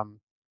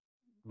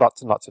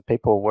 lots and lots of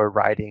people were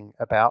writing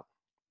about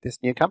this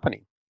new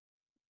company.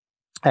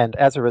 And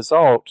as a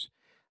result,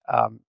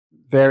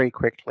 very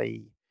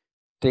quickly,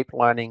 deep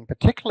learning,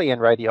 particularly in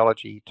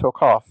radiology,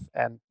 took off.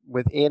 And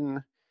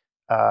within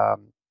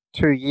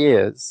 2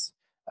 years,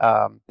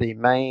 the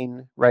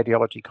main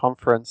radiology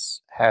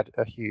conference had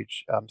a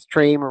huge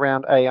stream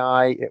around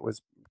AI. It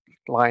was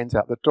lines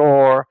out the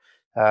door.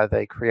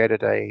 They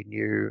created a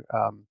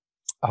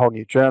whole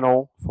new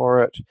journal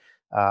for it,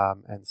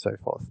 and so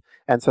forth.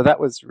 And so that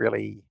was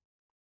really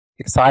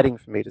exciting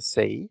for me to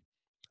see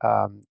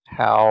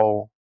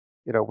how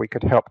we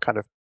could help kind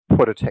of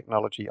put a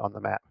technology on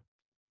the map.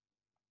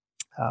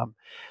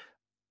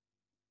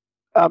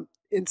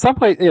 In some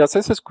ways, so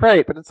this is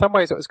great, but in some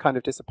ways it was kind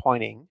of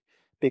disappointing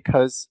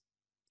because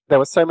there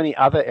were so many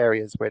other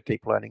areas where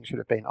deep learning should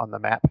have been on the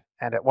map,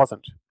 and it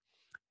wasn't.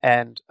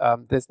 And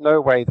there's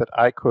no way that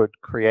I could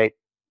create,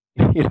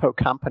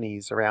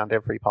 companies around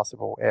every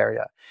possible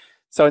area.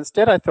 So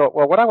instead I thought,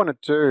 well, what I want to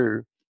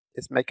do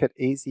is make it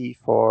easy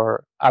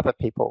for other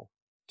people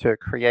to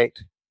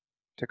create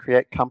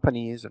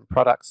companies and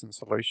products and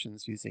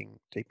solutions using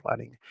deep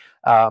learning.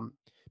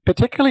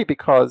 Particularly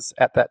because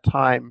at that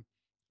time,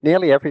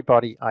 nearly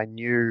everybody I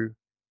knew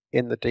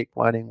in the deep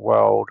learning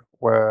world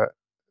were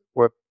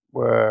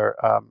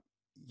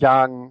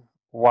young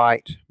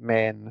white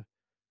men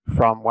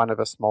from one of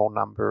a small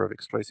number of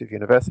exclusive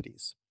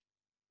universities.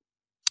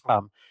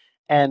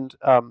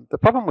 The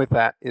problem with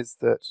that is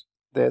that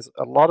there's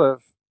a lot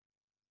of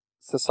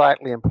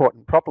societally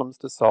important problems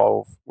to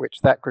solve which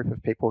that group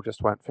of people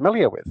just weren't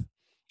familiar with.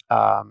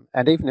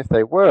 And even if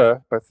they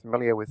were both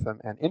familiar with them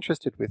and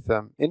interested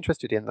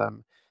in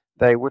them,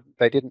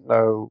 they didn't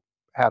know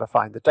how to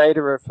find the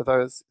data for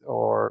those,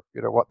 or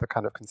what the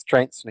kind of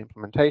constraints and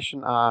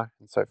implementation are,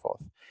 and so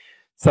forth.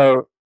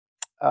 So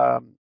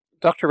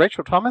Dr.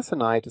 Rachel Thomas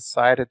and I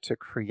decided to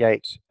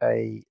create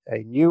a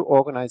new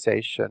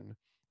organization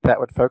that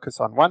would focus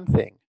on one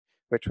thing,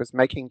 which was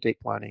making deep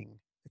learning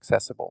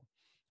accessible.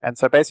 And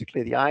so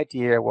basically the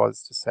idea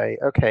was to say,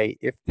 okay,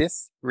 if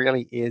this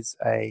really is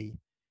a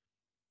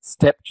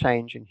step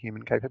change in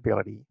human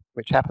capability,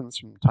 which happens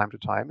from time to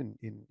time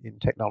in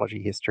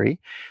technology history,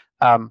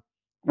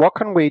 what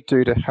can we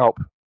do to help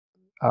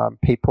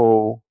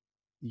people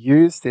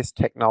use this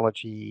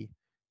technology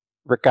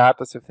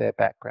regardless of their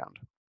background?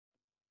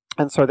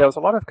 And so there was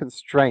a lot of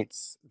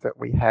constraints that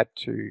we had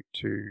to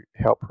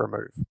help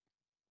remove.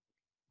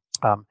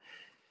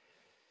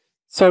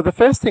 So the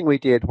first thing we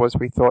did was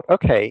we thought,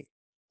 okay,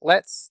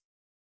 let's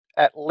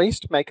at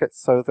least make it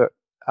so that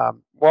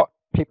what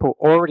people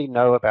already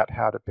know about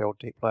how to build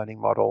deep learning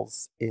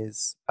models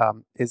is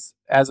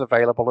as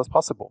available as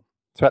possible.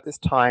 So at this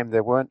time,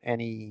 there weren't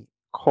any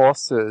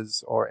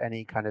courses or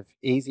any kind of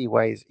easy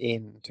ways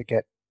in to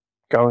get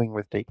going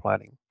with deep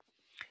learning.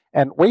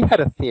 And we had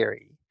a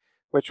theory,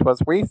 which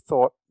was we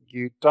thought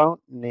you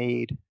don't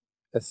need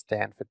a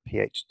Stanford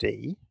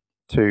PhD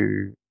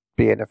to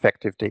be an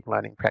effective deep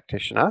learning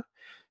practitioner.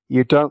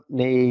 You don't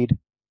need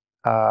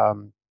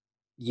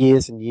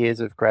years and years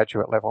of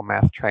graduate level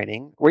math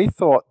training. We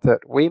thought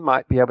that we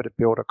might be able to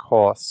build a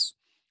course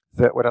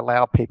that would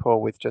allow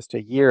people with just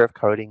a year of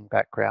coding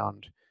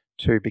background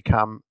to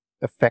become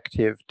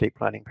effective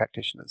deep learning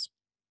practitioners.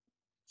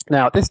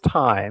 Now, at this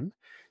time,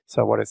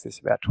 so what is this,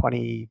 about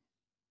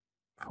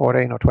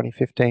 2014 or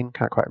 2015?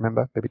 Can't quite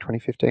remember, maybe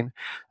 2015.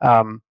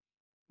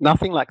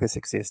 Nothing like this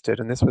existed,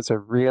 and this was a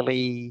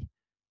really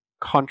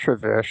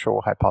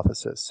controversial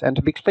hypothesis. And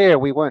to be clear,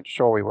 we weren't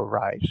sure we were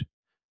right,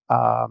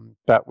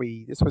 but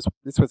this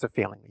was a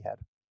feeling we had.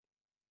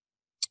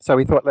 So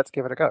we thought, let's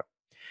give it a go.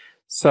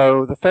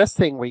 So the first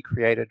thing we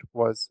created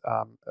was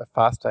a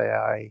Fast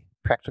AI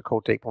practical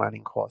deep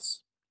learning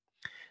course.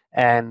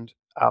 And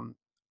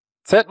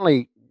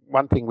certainly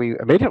one thing we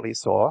immediately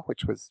saw,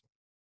 which was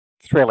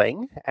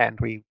thrilling, and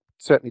we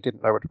certainly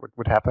didn't know what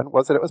would happen,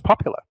 was that it was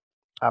popular.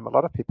 A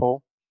lot of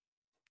people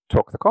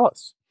took the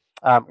course.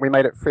 We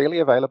made it freely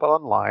available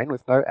online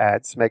with no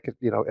ads, make it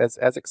as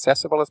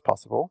accessible as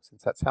possible,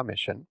 since that's our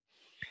mission.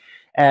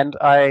 And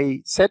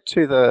I said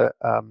to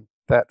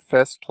that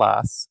first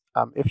class,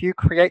 if you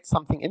create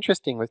something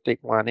interesting with deep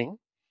learning,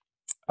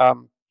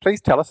 please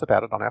tell us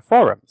about it on our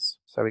forums.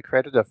 So we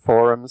created a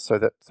forum so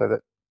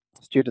that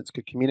students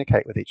could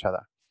communicate with each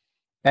other.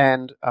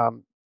 And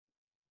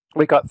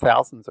we got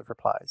thousands of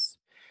replies.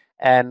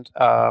 And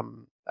I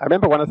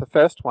remember one of the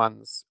first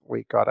ones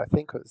we got, I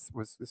think this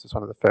was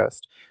one of the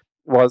first,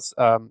 was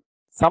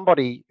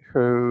somebody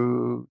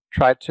who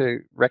tried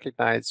to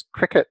recognize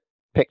cricket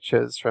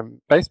pictures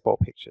from baseball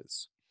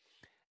pictures.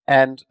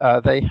 And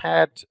they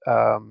had,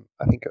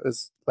 I think it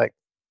was like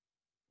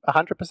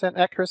 100%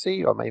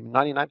 accuracy or maybe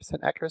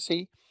 99%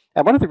 accuracy.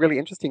 And one of the really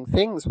interesting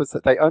things was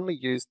that they only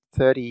used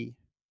 30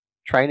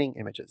 training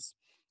images.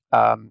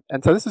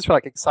 And so this is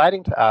like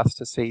exciting to us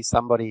to see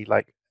somebody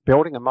like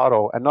building a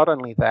model, and not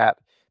only that,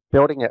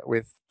 building it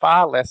with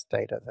far less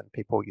data than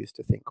people used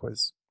to think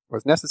was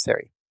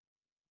necessary.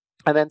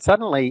 And then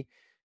suddenly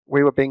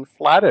we were being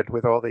flooded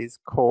with all these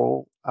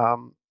cool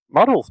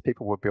models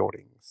people were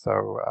building.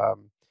 So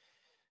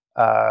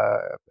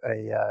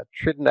a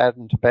Trinidad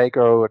and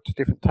Tobago,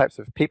 different types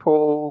of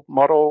people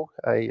model,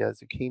 a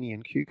zucchini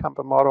and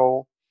cucumber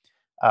model.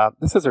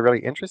 This is a really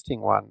interesting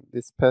one.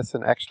 This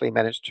person actually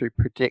managed to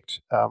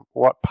predict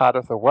what part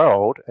of the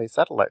world a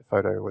satellite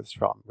photo was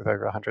from, with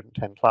over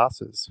 110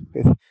 classes,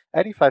 with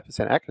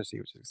 85% accuracy,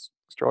 which is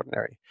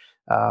extraordinary.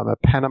 A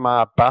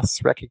Panama bus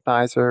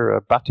recognizer,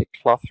 a batik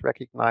cloth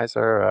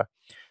recognizer.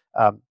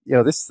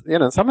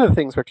 Some of the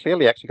things were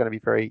clearly actually going to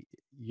be very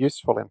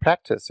useful in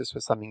practice. This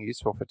was something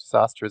useful for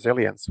disaster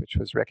resilience, which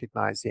was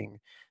recognizing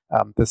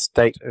the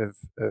state of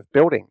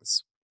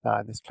buildings,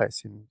 in this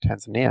case in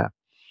Tanzania.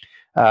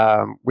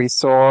 We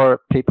saw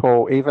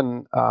people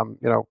even,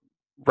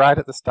 right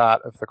at the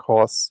start of the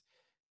course,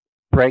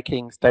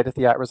 breaking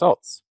state-of-the-art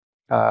results.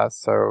 I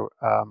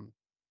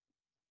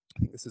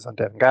think this is on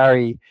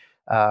Devangari,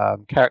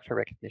 character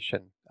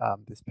recognition.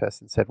 This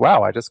person said,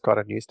 wow, I just got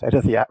a new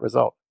state-of-the-art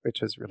result,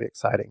 which was really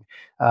exciting.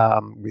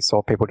 We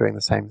saw people doing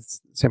the same,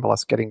 similar,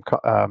 getting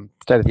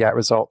state-of-the-art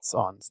results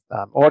on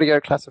audio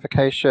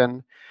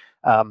classification.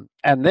 And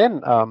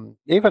then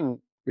even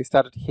we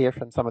started to hear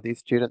from some of these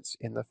students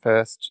in the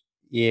first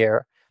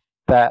year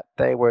that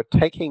they were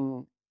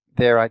taking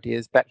their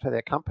ideas back to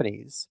their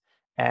companies.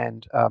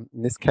 And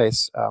in this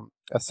case,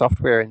 a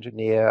software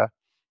engineer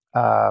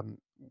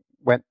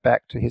went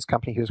back to his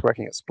company. He was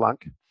working at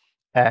Splunk,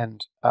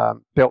 and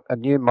built a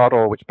new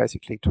model which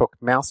basically took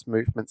mouse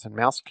movements and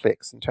mouse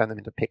clicks and turned them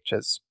into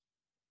pictures,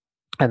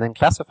 and then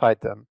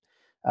classified them,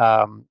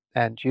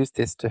 and used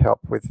this to help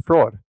with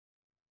fraud.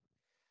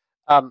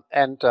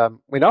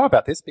 We know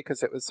about this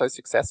because it was so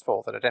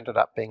successful that it ended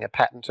up being a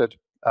patented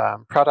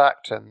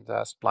product, and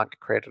Splunk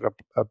created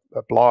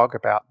a blog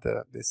about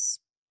this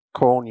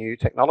cool new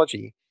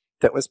technology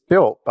that was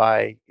built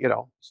by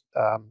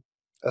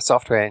a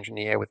software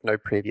engineer with no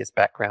previous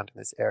background in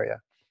this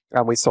area.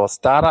 We saw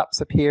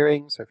startups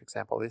appearing. So, for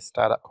example, this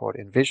startup called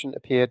Envision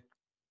appeared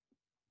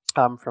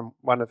from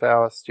one of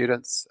our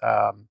students,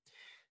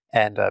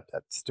 and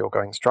it's still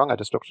going strong. I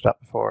just looked it up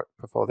before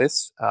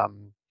this.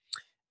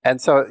 And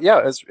so, yeah,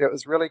 it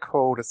was really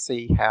cool to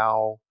see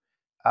how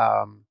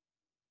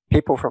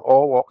people from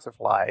all walks of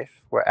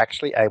life were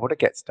actually able to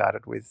get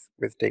started with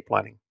deep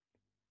learning.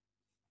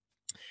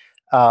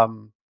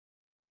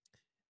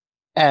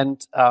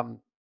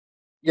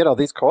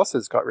 These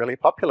courses got really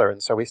popular,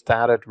 and so we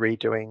started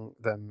redoing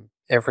them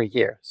every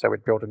year. So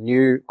we'd build a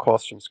new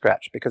course from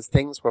scratch because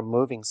things were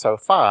moving so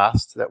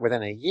fast that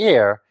within a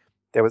year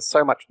there was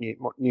so much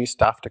new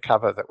stuff to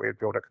cover that we would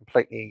build a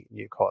completely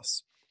new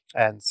course.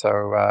 And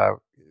so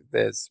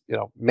there's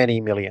many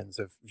millions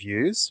of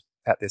views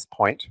at this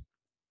point,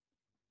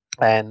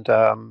 and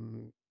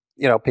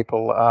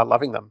people are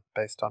loving them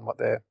based on what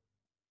they're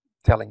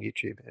telling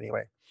YouTube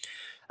anyway.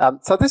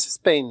 So this has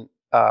been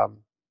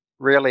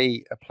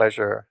really a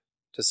pleasure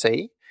to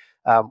see.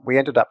 We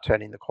ended up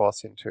turning the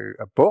course into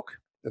a book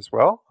as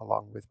well,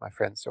 along with my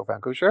friend Sylvain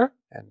Gouger,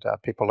 and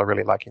people are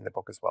really liking the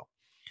book as well.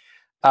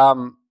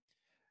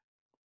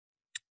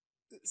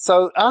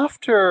 So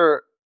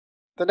after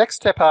the next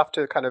step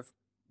after kind of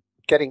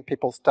getting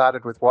people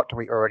started with what do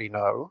we already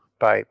know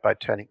by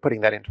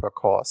putting that into a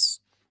course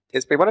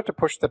is we wanted to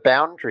push the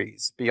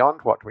boundaries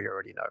beyond what we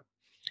already know.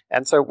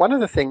 And so one of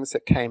the things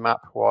that came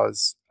up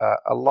was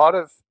a lot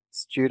of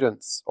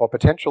students or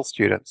potential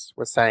students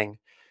were saying,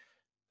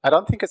 I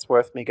don't think it's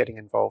worth me getting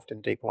involved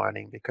in deep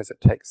learning because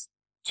it takes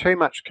too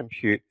much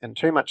compute and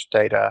too much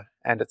data,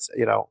 and it's,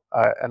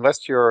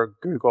 unless you're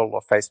Google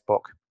or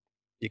Facebook,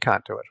 you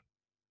can't do it.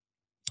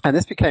 And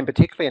this became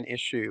particularly an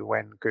issue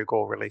when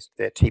Google released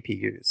their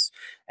TPUs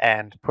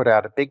and put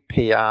out a big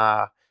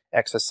PR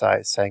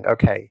exercise saying,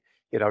 okay,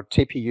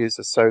 TPUs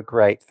are so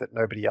great that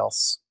nobody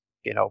else,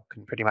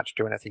 can pretty much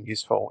do anything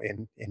useful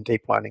in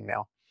deep learning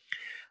now.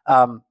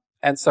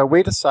 And so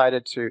we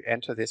decided to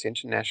enter this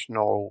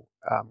international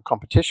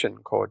competition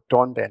called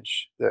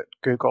Dawnbench that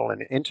Google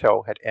and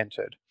Intel had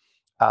entered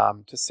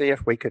to see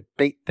if we could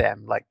beat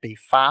them, like be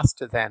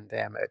faster than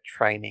them at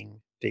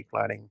training deep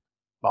learning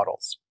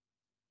models.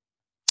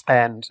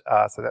 And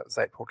so that was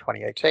April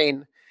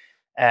 2018,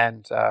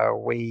 and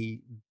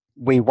we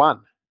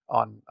won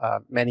on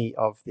many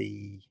of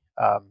the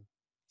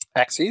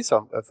axes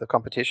of the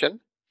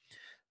competition.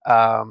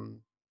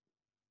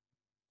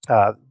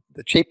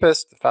 The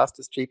cheapest, the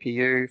fastest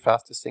GPU,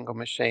 fastest single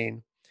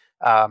machine,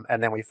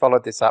 and then we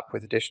followed this up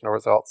with additional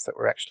results that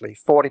were actually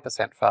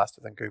 40%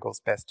 faster than Google's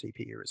best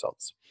TPU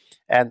results.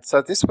 And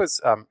so this was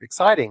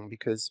exciting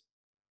because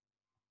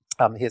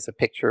here's a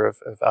picture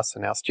of us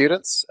and our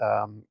students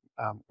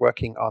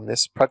working on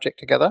this project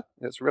together.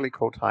 It was a really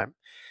cool time.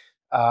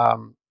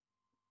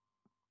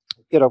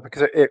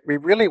 Because we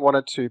really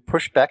wanted to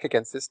push back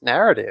against this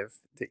narrative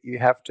that you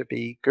have to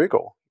be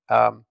Google.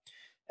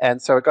 And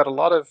so it got a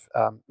lot of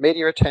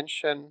media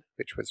attention,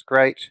 which was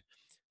great.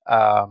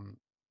 And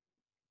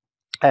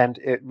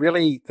it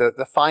really,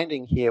 the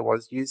finding here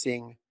was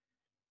using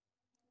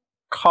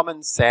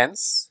common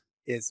sense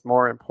is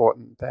more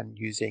important than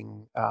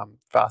using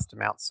vast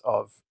amounts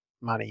of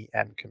money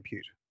and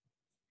compute.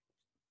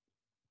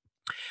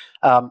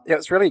 It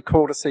was really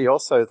cool to see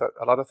also that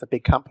a lot of the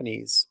big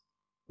companies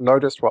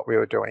noticed what we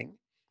were doing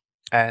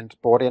and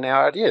brought in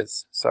our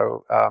ideas.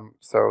 So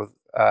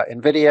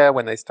NVIDIA,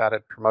 when they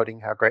started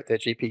promoting how great their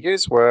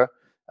GPUs were,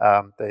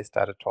 they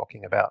started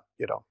talking about,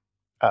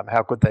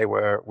 how good they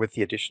were with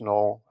the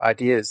additional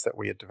ideas that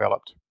we had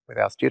developed with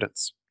our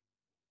students.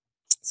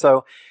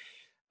 So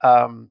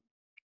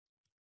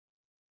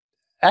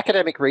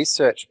academic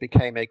research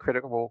became a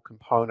critical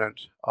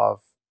component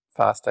of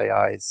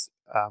FastAI's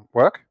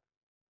work.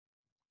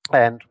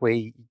 And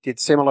we did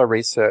similar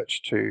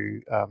research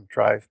to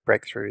drive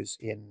breakthroughs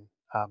in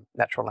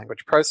natural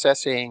language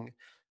processing,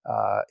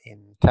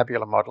 in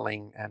tabular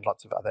modeling, and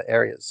lots of other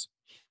areas.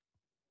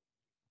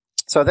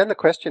 So then the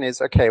question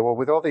is, okay, well,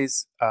 with all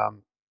these,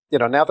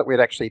 now that we'd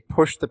actually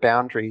pushed the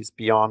boundaries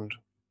beyond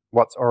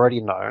what's already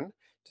known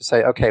to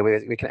say, okay,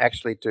 we can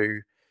actually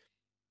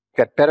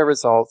get better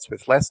results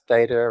with less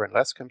data and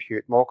less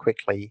compute more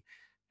quickly.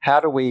 How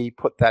do we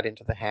put that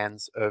into the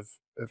hands of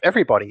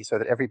everybody so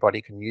that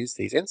everybody can use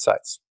these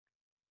insights?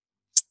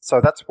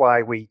 So that's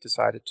why we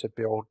decided to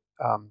build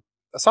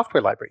a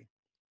software library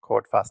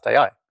called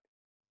FastAI.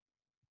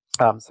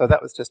 So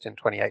that was just in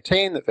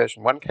 2018 that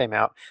version 1 came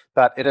out,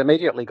 but it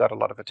immediately got a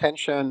lot of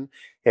attention.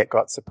 It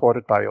got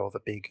supported by all the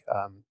big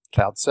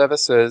cloud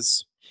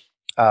services.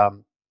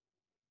 And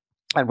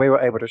we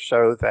were able to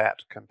show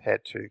that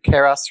compared to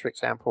Keras, for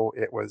example,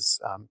 it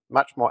was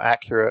much more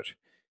accurate,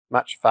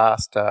 much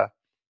faster,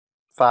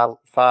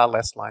 far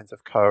less lines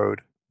of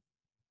code.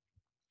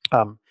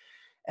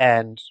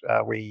 And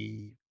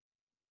we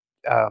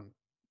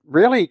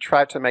really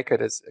tried to make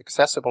it as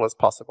accessible as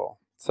possible.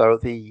 So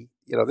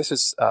this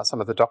is some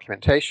of the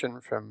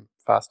documentation from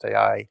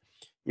FastAI.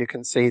 You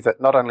can see that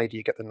not only do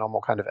you get the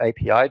normal kind of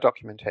API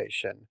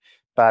documentation,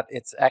 but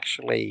it's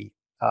actually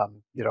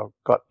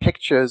got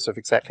pictures of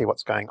exactly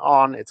what's going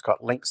on. It's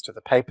got links to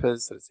the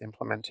papers that it's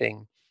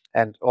implementing.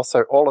 And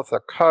also all of the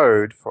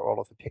code for all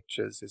of the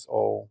pictures is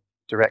all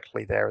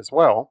directly there as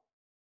well.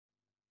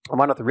 And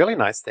one of the really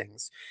nice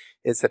things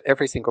is that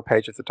every single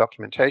page of the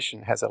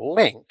documentation has a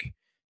link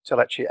to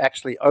let you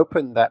actually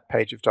open that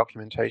page of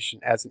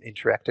documentation as an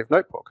interactive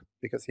notebook,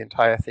 because the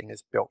entire thing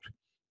is built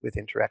with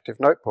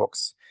interactive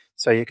notebooks.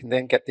 So you can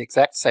then get the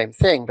exact same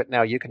thing, but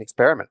now you can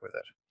experiment with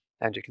it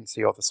and you can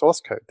see all the source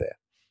code there.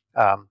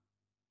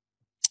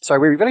 So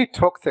we really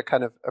took the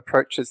kind of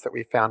approaches that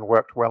we found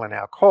worked well in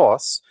our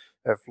course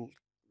of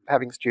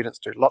having students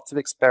do lots of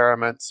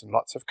experiments and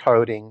lots of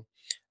coding,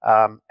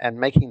 and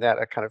making that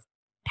a kind of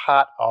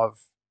part of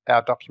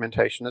our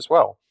documentation as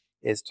well,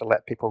 is to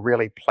let people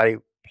really play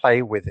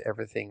with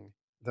everything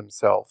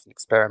themselves and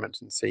experiment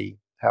and see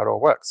how it all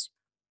works.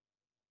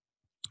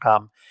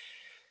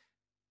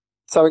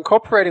 So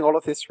incorporating all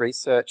of this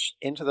research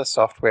into the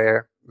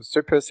software was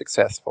super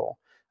successful.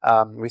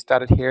 We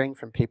started hearing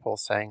from people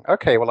saying,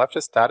 okay, well, I've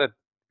just started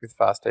with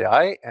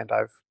FastAI and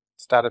I've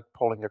started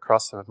pulling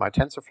across some of my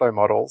TensorFlow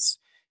models,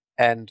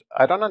 and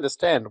I don't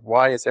understand,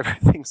 why is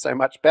everything so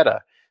much better?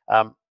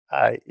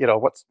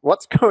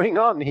 What's going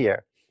on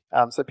here?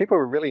 So people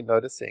were really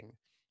noticing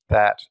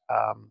that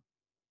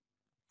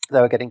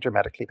they were getting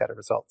dramatically better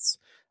results.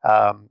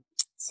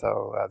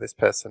 This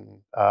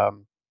person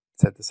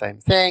said the same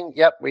thing.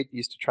 Yep, we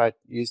used to try to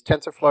use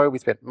TensorFlow. We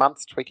spent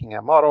months tweaking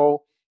our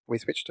model. We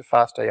switched to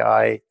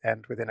FastAI,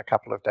 and within a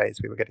couple of days,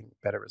 we were getting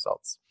better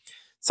results.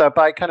 So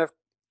by kind of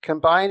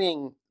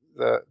combining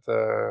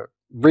the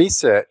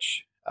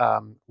research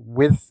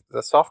with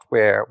the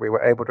software, we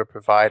were able to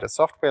provide a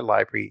software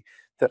library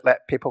that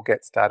let people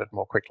get started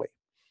more quickly.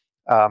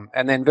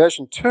 And then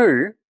version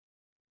 2,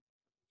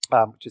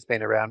 which has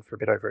been around for a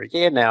bit over a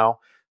year now,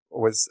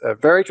 was a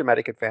very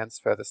dramatic advance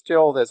further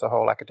still. There's a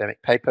whole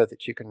academic paper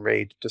that you can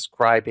read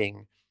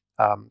describing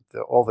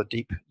all the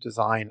deep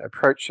design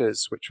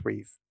approaches which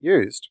we've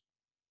used.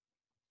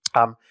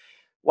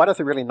 One of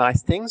the really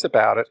nice things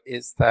about it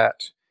is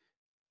that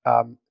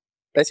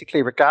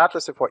basically,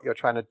 regardless of what you're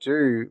trying to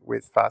do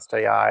with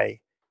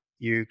FastAI,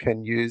 you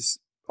can use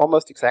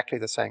almost exactly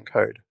the same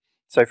code.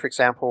 So for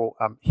example,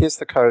 here's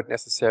the code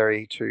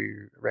necessary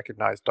to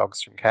recognize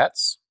dogs from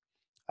cats.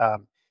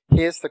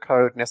 Here's the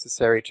code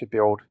necessary to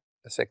build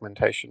a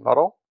segmentation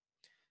model.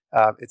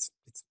 It's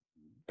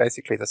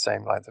basically the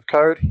same lines of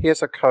code.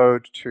 Here's a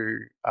code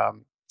to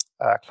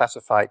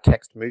classify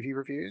text movie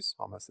reviews,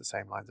 almost the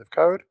same lines of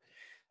code.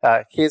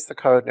 Here's the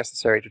code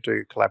necessary to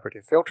do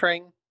collaborative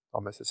filtering,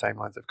 almost the same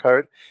lines of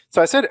code.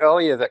 So I said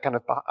earlier that kind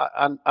of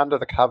under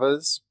the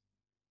covers,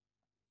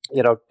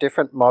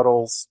 different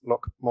models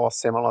look more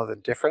similar than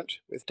different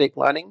with deep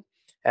learning.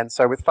 And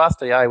so with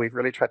FastAI, we've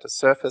really tried to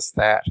surface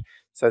that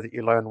so that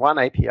you learn one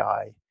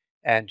API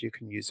and you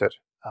can use it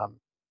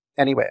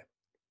anywhere.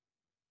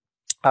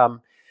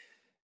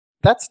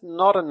 That's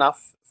not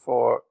enough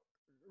for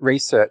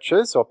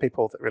researchers or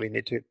people that really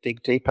need to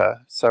dig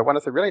deeper. So one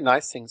of the really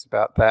nice things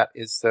about that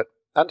is that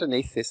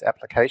underneath this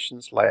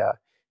applications layer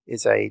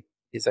is a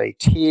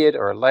tiered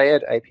or a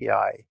layered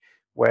API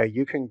where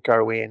you can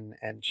go in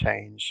and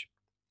change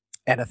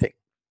anything.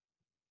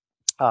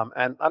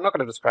 And I'm not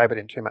going to describe it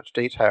in too much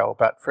detail,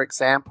 but for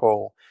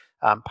example,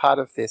 part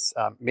of this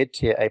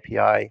mid-tier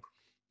API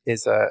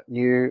is a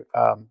new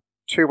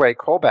two-way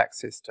callback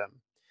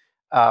system,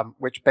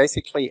 which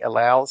basically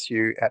allows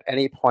you at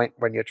any point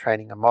when you're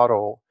training a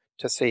model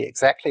to see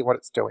exactly what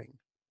it's doing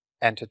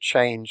and to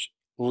change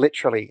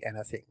literally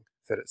anything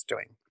that it's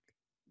doing.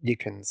 You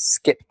can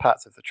skip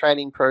parts of the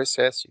training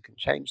process, you can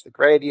change the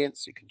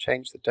gradients, you can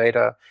change the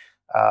data,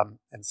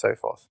 and so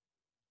forth.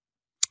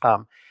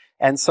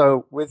 And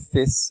so with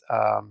this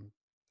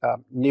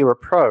new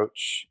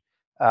approach,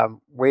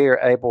 we're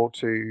able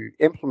to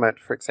implement,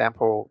 for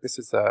example, this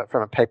is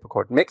from a paper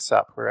called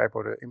Mixup. We're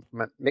able to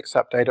implement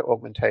Mixup data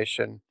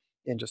augmentation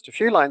in just a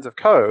few lines of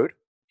code.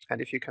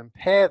 And if you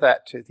compare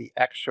that to the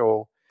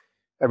actual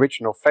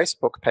original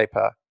Facebook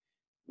paper,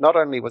 not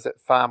only was it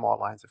far more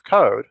lines of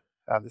code,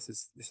 this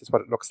is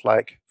what it looks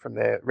like from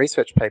their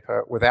research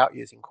paper without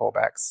using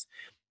callbacks,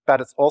 but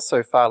it's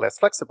also far less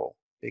flexible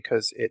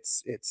because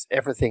it's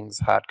everything's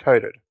hard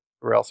coded.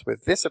 Or else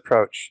with this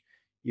approach,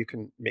 you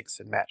can mix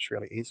and match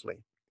really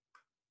easily.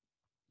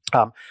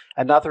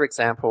 Another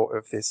example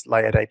of this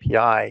layered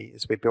API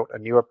is we built a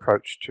new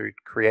approach to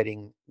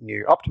creating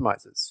new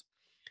optimizers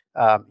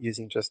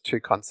using just two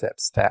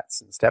concepts,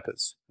 stats and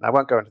steppers. And I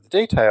won't go into the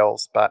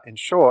details, but in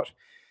short,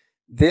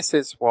 this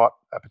is what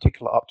a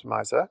particular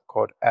optimizer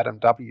called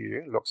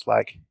AdamW looks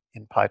like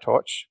in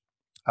PyTorch.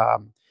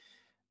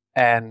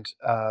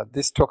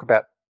 This took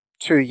about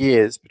 2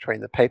 years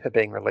between the paper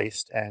being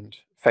released and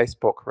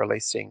Facebook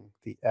releasing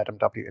the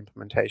AdamW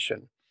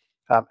implementation.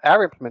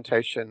 Our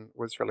implementation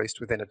was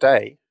released within a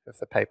day of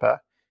the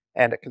paper,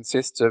 and it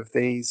consists of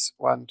these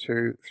 1,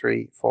 2,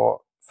 3,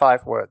 4,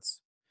 5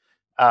 words.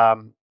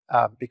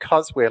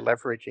 Because we're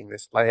leveraging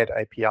this layered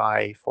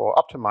API for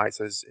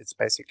optimizers, it's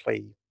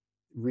basically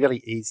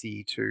really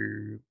easy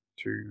to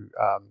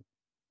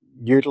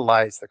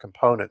utilize the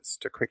components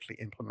to quickly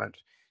implement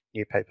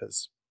new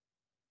papers.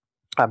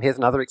 Here's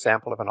another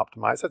example of an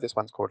optimizer. This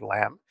one's called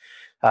Lamb.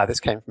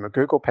 This came from a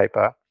Google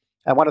paper.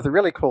 And one of the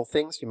really cool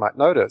things you might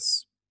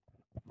notice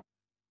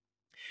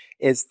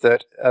is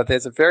that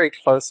there's a very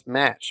close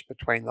match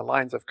between the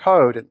lines of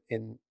code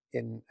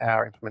in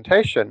our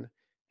implementation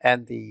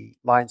and the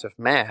lines of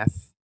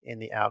math in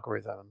the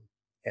algorithm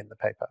in the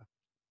paper.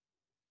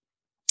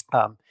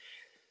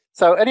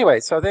 So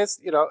anyway, so there's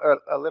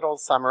a little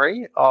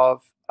summary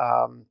of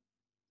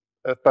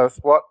both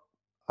what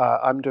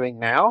I'm doing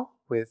now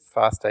with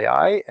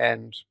FastAI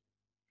and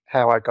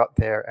how I got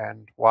there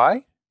and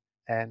why.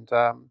 And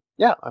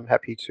yeah, I'm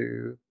happy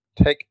to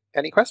take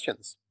any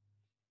questions.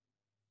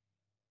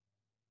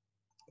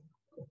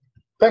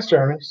 Thanks,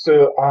 Jeremy.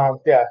 So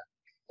yeah,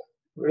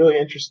 really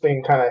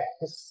interesting kind of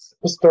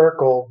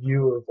historical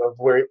view of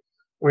where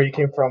you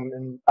came from.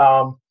 And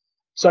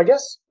so I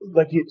guess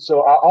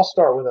so I'll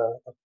start with a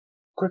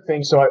quick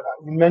thing. So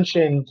you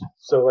mentioned,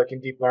 so like in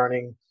deep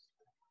learning,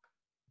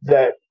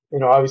 that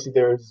obviously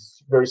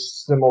there's very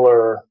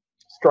similar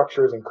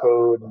structures and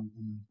code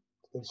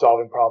in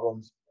solving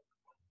problems,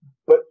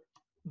 but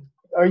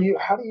how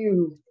do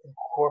you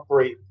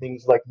incorporate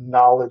things like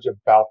knowledge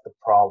about the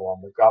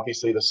problem? Like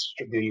obviously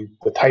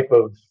the type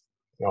of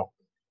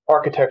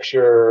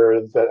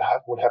architecture that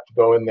would have to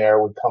go in there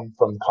would come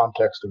from the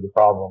context of the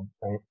problem,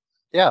 right?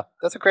 Yeah,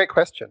 that's a great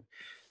question.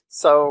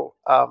 So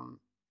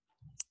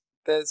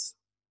there's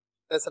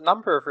there's a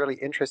number of really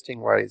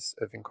interesting ways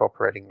of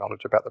incorporating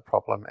knowledge about the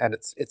problem, and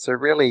it's a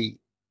really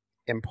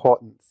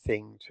important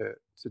thing to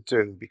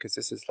do, because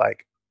this is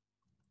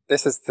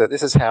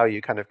how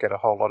you kind of get a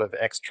whole lot of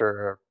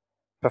extra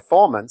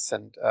performance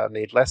and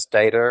need less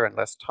data and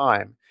less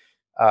time.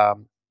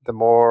 The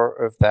more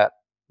of that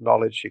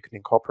knowledge you can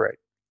incorporate.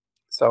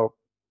 So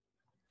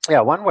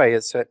yeah, one way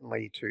is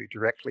certainly to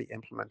directly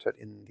implement it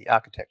in the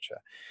architecture.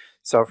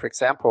 So for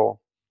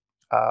example,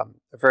 a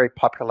very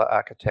popular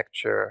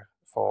architecture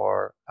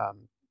for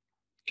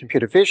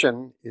computer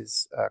vision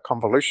is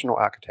convolutional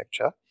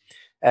architecture.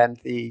 And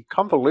the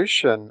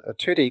convolution, a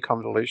 2D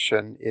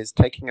convolution, is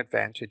taking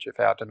advantage of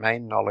our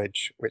domain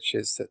knowledge, which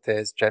is that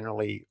there's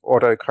generally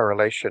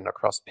autocorrelation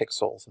across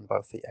pixels in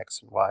both the X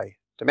and Y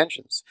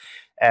dimensions.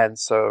 And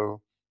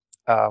so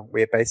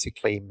we're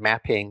basically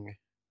mapping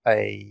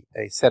a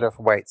set of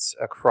weights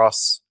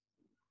across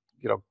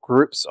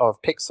groups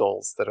of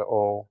pixels that are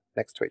all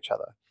next to each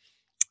other.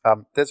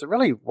 There's a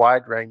really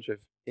wide range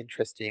of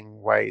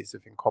interesting ways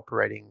of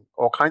incorporating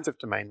all kinds of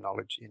domain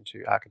knowledge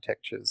into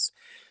architectures.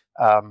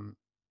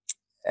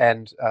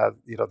 And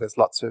there's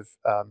lots of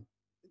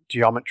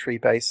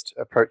geometry-based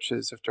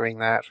approaches of doing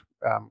that.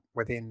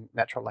 Within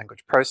natural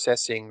language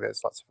processing,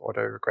 there's lots of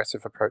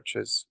autoregressive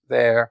approaches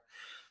there.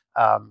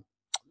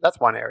 That's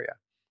one area.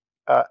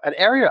 An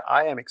area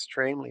I am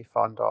extremely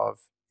fond of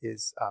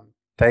is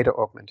data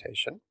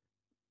augmentation.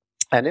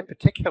 And in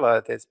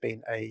particular, there's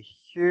been a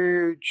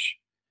huge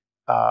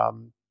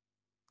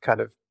kind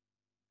of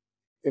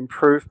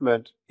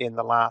improvement in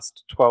the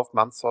last 12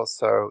 months or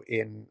so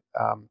in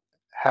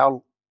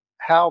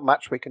how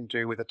much we can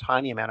do with a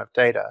tiny amount of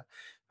data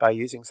by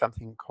using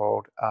something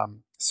called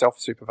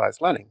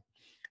self-supervised learning,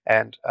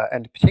 and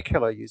in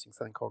particular using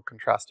something called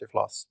contrastive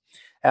loss.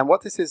 And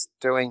what this is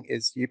doing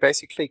is you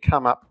basically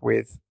come up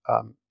with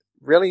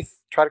really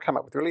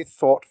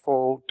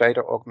thoughtful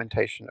data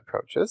augmentation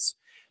approaches,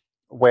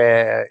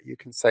 where you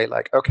can say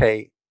like,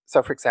 okay,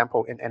 so for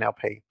example, in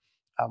NLP,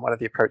 one of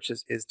the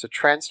approaches is to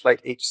translate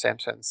each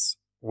sentence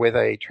with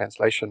a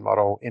translation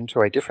model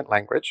into a different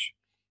language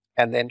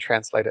and then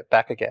translate it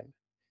back again.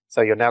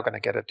 So you're now going to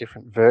get a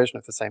different version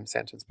of the same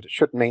sentence, but it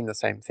should mean the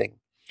same thing.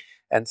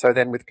 And so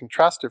then with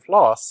contrastive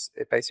loss,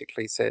 it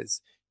basically says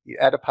you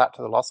add a part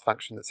to the loss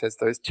function that says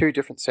those two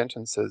different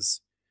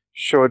sentences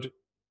should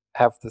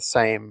have the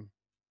same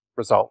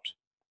result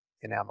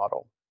in our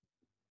model.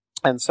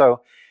 And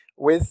so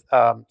with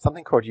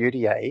something called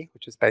UDA,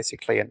 which is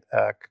basically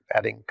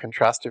adding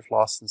contrastive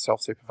loss and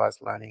self-supervised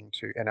learning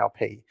to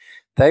NLP,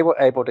 they were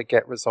able to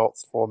get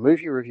results for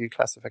movie review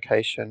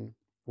classification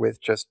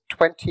with just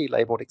 20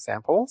 labeled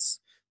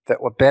examples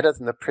that were better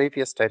than the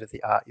previous state of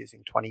the art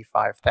using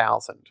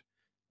 25,000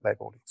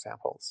 labeled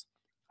examples.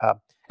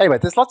 Anyway,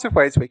 there's lots of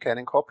ways we can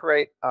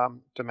incorporate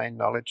domain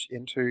knowledge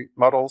into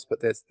models,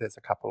 but there's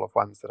a couple of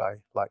ones that I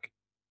like.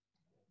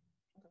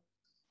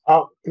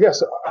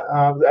 Yes,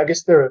 I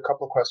guess there are a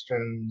couple of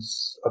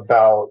questions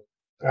about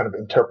kind of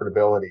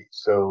interpretability.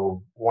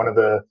 So one of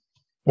the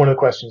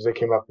questions that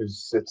came up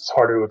is it's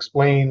harder to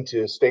explain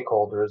to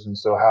stakeholders, and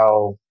so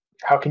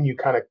how can you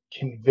kind of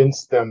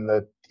convince them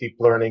that deep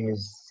learning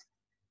is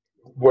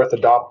worth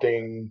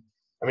adopting?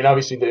 I mean,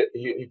 obviously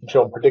you can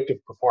show them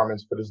predictive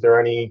performance, but is there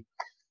any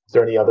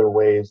other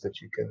ways that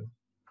you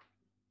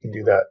can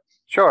do that?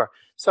 Sure.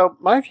 So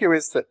my view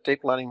is that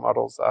deep learning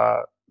models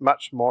are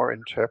much more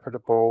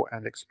interpretable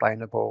and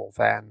explainable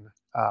than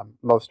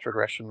most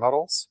regression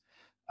models.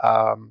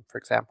 For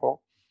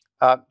example,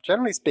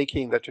 generally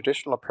speaking, the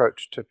traditional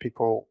approach to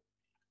people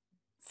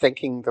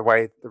thinking the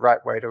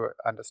right way to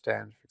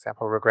understand, for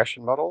example,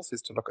 regression models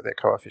is to look at their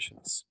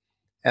coefficients.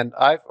 And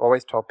I've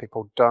always told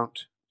people don't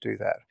do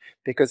that,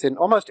 because in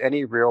almost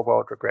any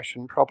real-world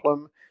regression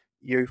problem,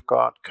 you've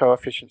got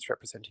coefficients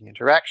representing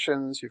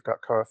interactions, you've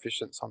got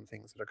coefficients on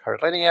things that are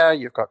collinear,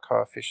 you've got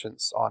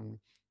coefficients on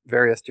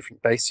various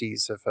different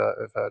bases of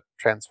a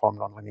transformed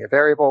nonlinear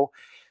variable.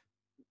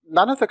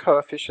 None of the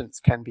coefficients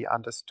can be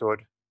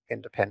understood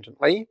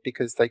independently,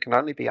 because they can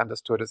only be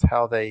understood as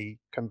how they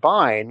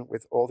combine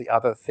with all the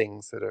other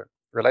things that are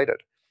related.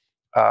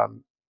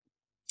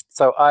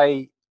 So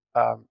I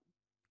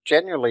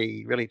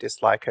generally really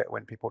dislike it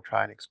when people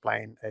try and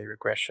explain a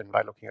regression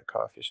by looking at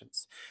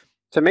coefficients.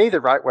 To me,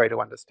 the right way to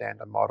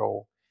understand a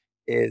model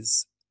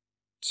is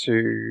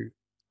to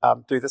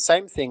do the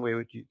same thing we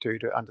would do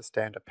to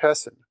understand a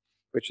person,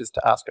 which is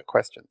to ask it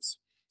questions.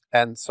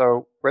 And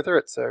so whether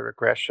it's a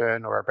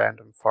regression or a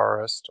random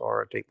forest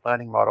or a deep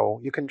learning model,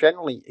 you can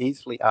generally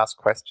easily ask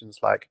questions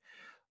like,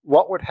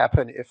 what would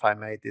happen if I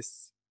made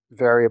this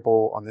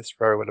variable on this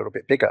row a little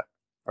bit bigger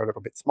or a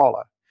little bit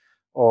smaller?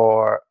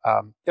 Or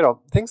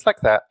things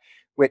like that,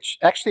 which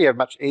actually are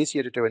much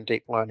easier to do in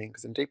deep learning,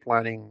 because in deep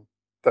learning,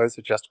 those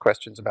are just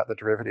questions about the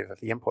derivative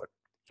of the input.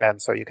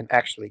 And so you can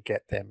actually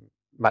get them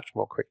much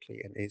more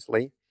quickly and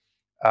easily.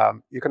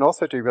 You can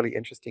also do really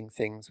interesting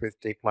things with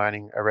deep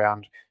learning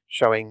around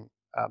showing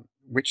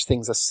which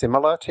things are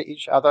similar to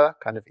each other,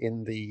 kind of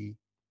in the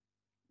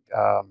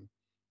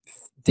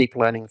deep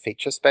learning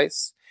feature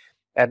space.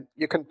 And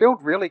you can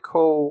build really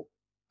cool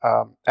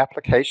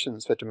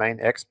applications for domain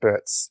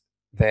experts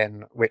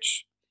then,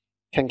 which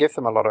can give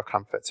them a lot of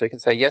comfort. So you can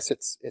say, yes,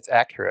 it's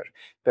accurate,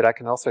 but I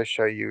can also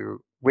show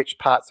you which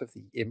parts of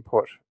the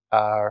input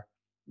are,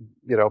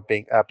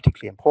 being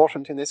particularly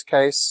important in this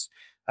case,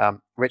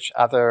 which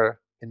other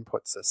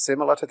inputs are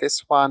similar to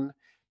this one.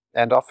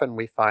 And often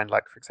we find,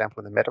 like, for example,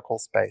 in the medical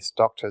space,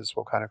 doctors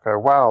will kind of go,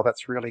 wow,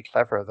 that's really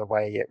clever, the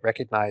way it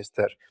recognized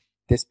that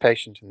this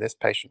patient and this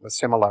patient were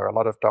similar. A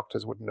lot of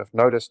doctors wouldn't have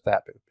noticed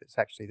that, but it's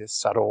actually this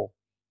subtle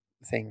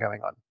thing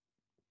going on.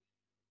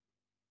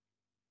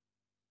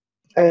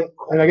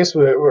 And I guess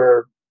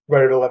we're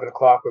right at 11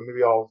 o'clock, but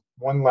maybe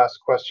one last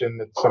question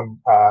that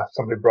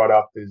somebody brought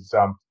up is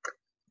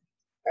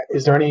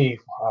there any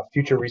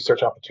future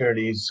research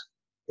opportunities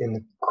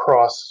in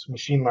cross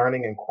machine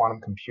learning and quantum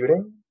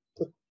computing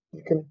that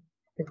you can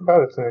think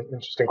about? It's an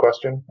interesting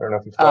question. I don't know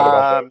if you've thought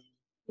about that.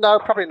 No,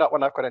 probably not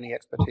one I've got any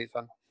expertise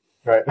on.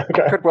 Right.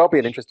 Okay. Could well be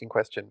an interesting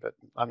question, but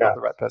I'm not the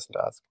right person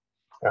to ask.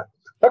 Yeah.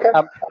 Okay.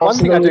 One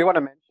thing I do want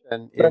to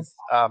mention is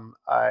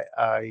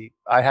I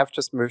have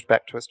just moved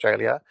back to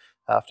Australia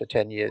after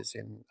 10 years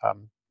in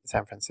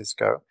San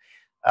Francisco,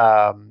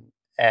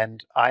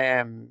 and I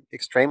am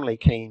extremely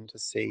keen to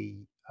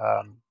see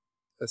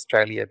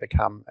Australia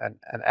become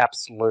an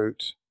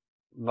absolute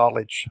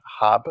knowledge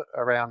hub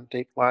around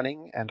deep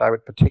learning, and I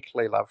would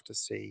particularly love to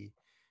see,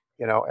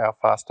 our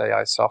fast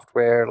AI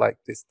software like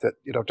this, that,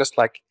 just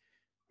like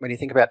when you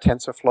think about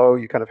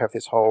TensorFlow, you kind of have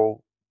this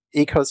whole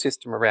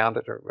ecosystem around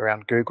it,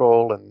 around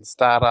Google and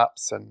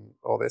startups and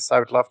all this. I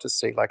would love to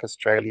see, like,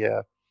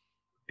 Australia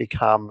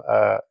become,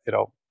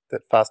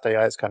 that fast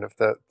AI is kind of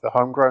the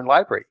homegrown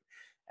library,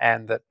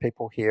 and that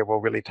people here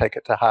will really take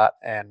it to heart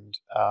and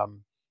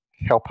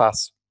help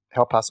us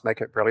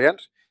make it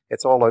brilliant.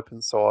 It's all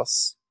open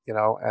source,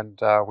 and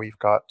we've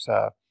got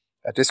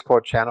a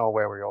Discord channel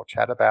where we all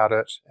chat about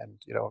it, and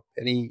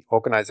any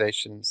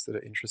organizations that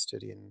are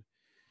interested in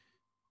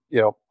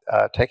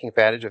taking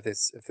advantage of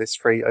this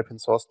free open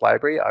source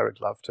library, I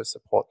would love to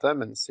support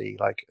them and see,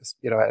 like,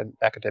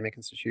 academic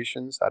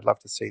institutions. I'd love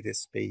to see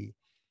this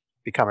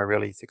become a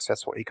really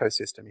successful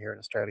ecosystem here in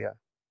Australia.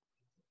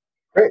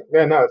 Great.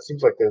 Yeah, no, it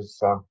seems like it's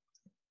going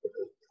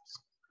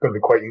to be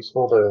quite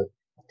useful to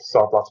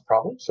solve lots of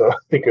problems. So I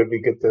think it would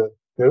be good to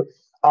do.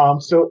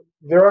 So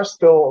there are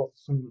still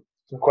some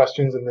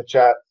questions in the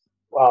chat.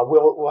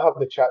 We'll have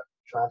the chat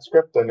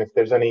transcript, and if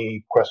there's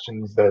any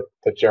questions that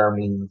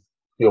Jeremy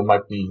feel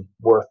might be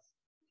worth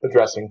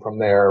addressing from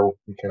there,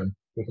 we can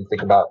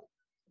think about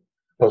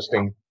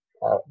posting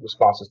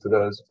responses to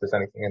those if there's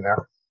anything in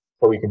there,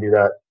 but we can do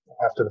that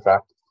after the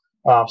fact.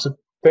 So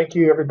thank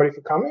you everybody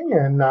for coming,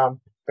 and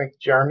thank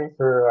Jeremy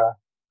for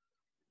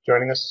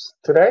joining us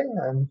today.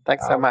 And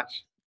thanks so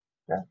much.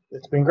 Yeah,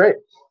 it's been great.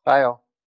 Bye all.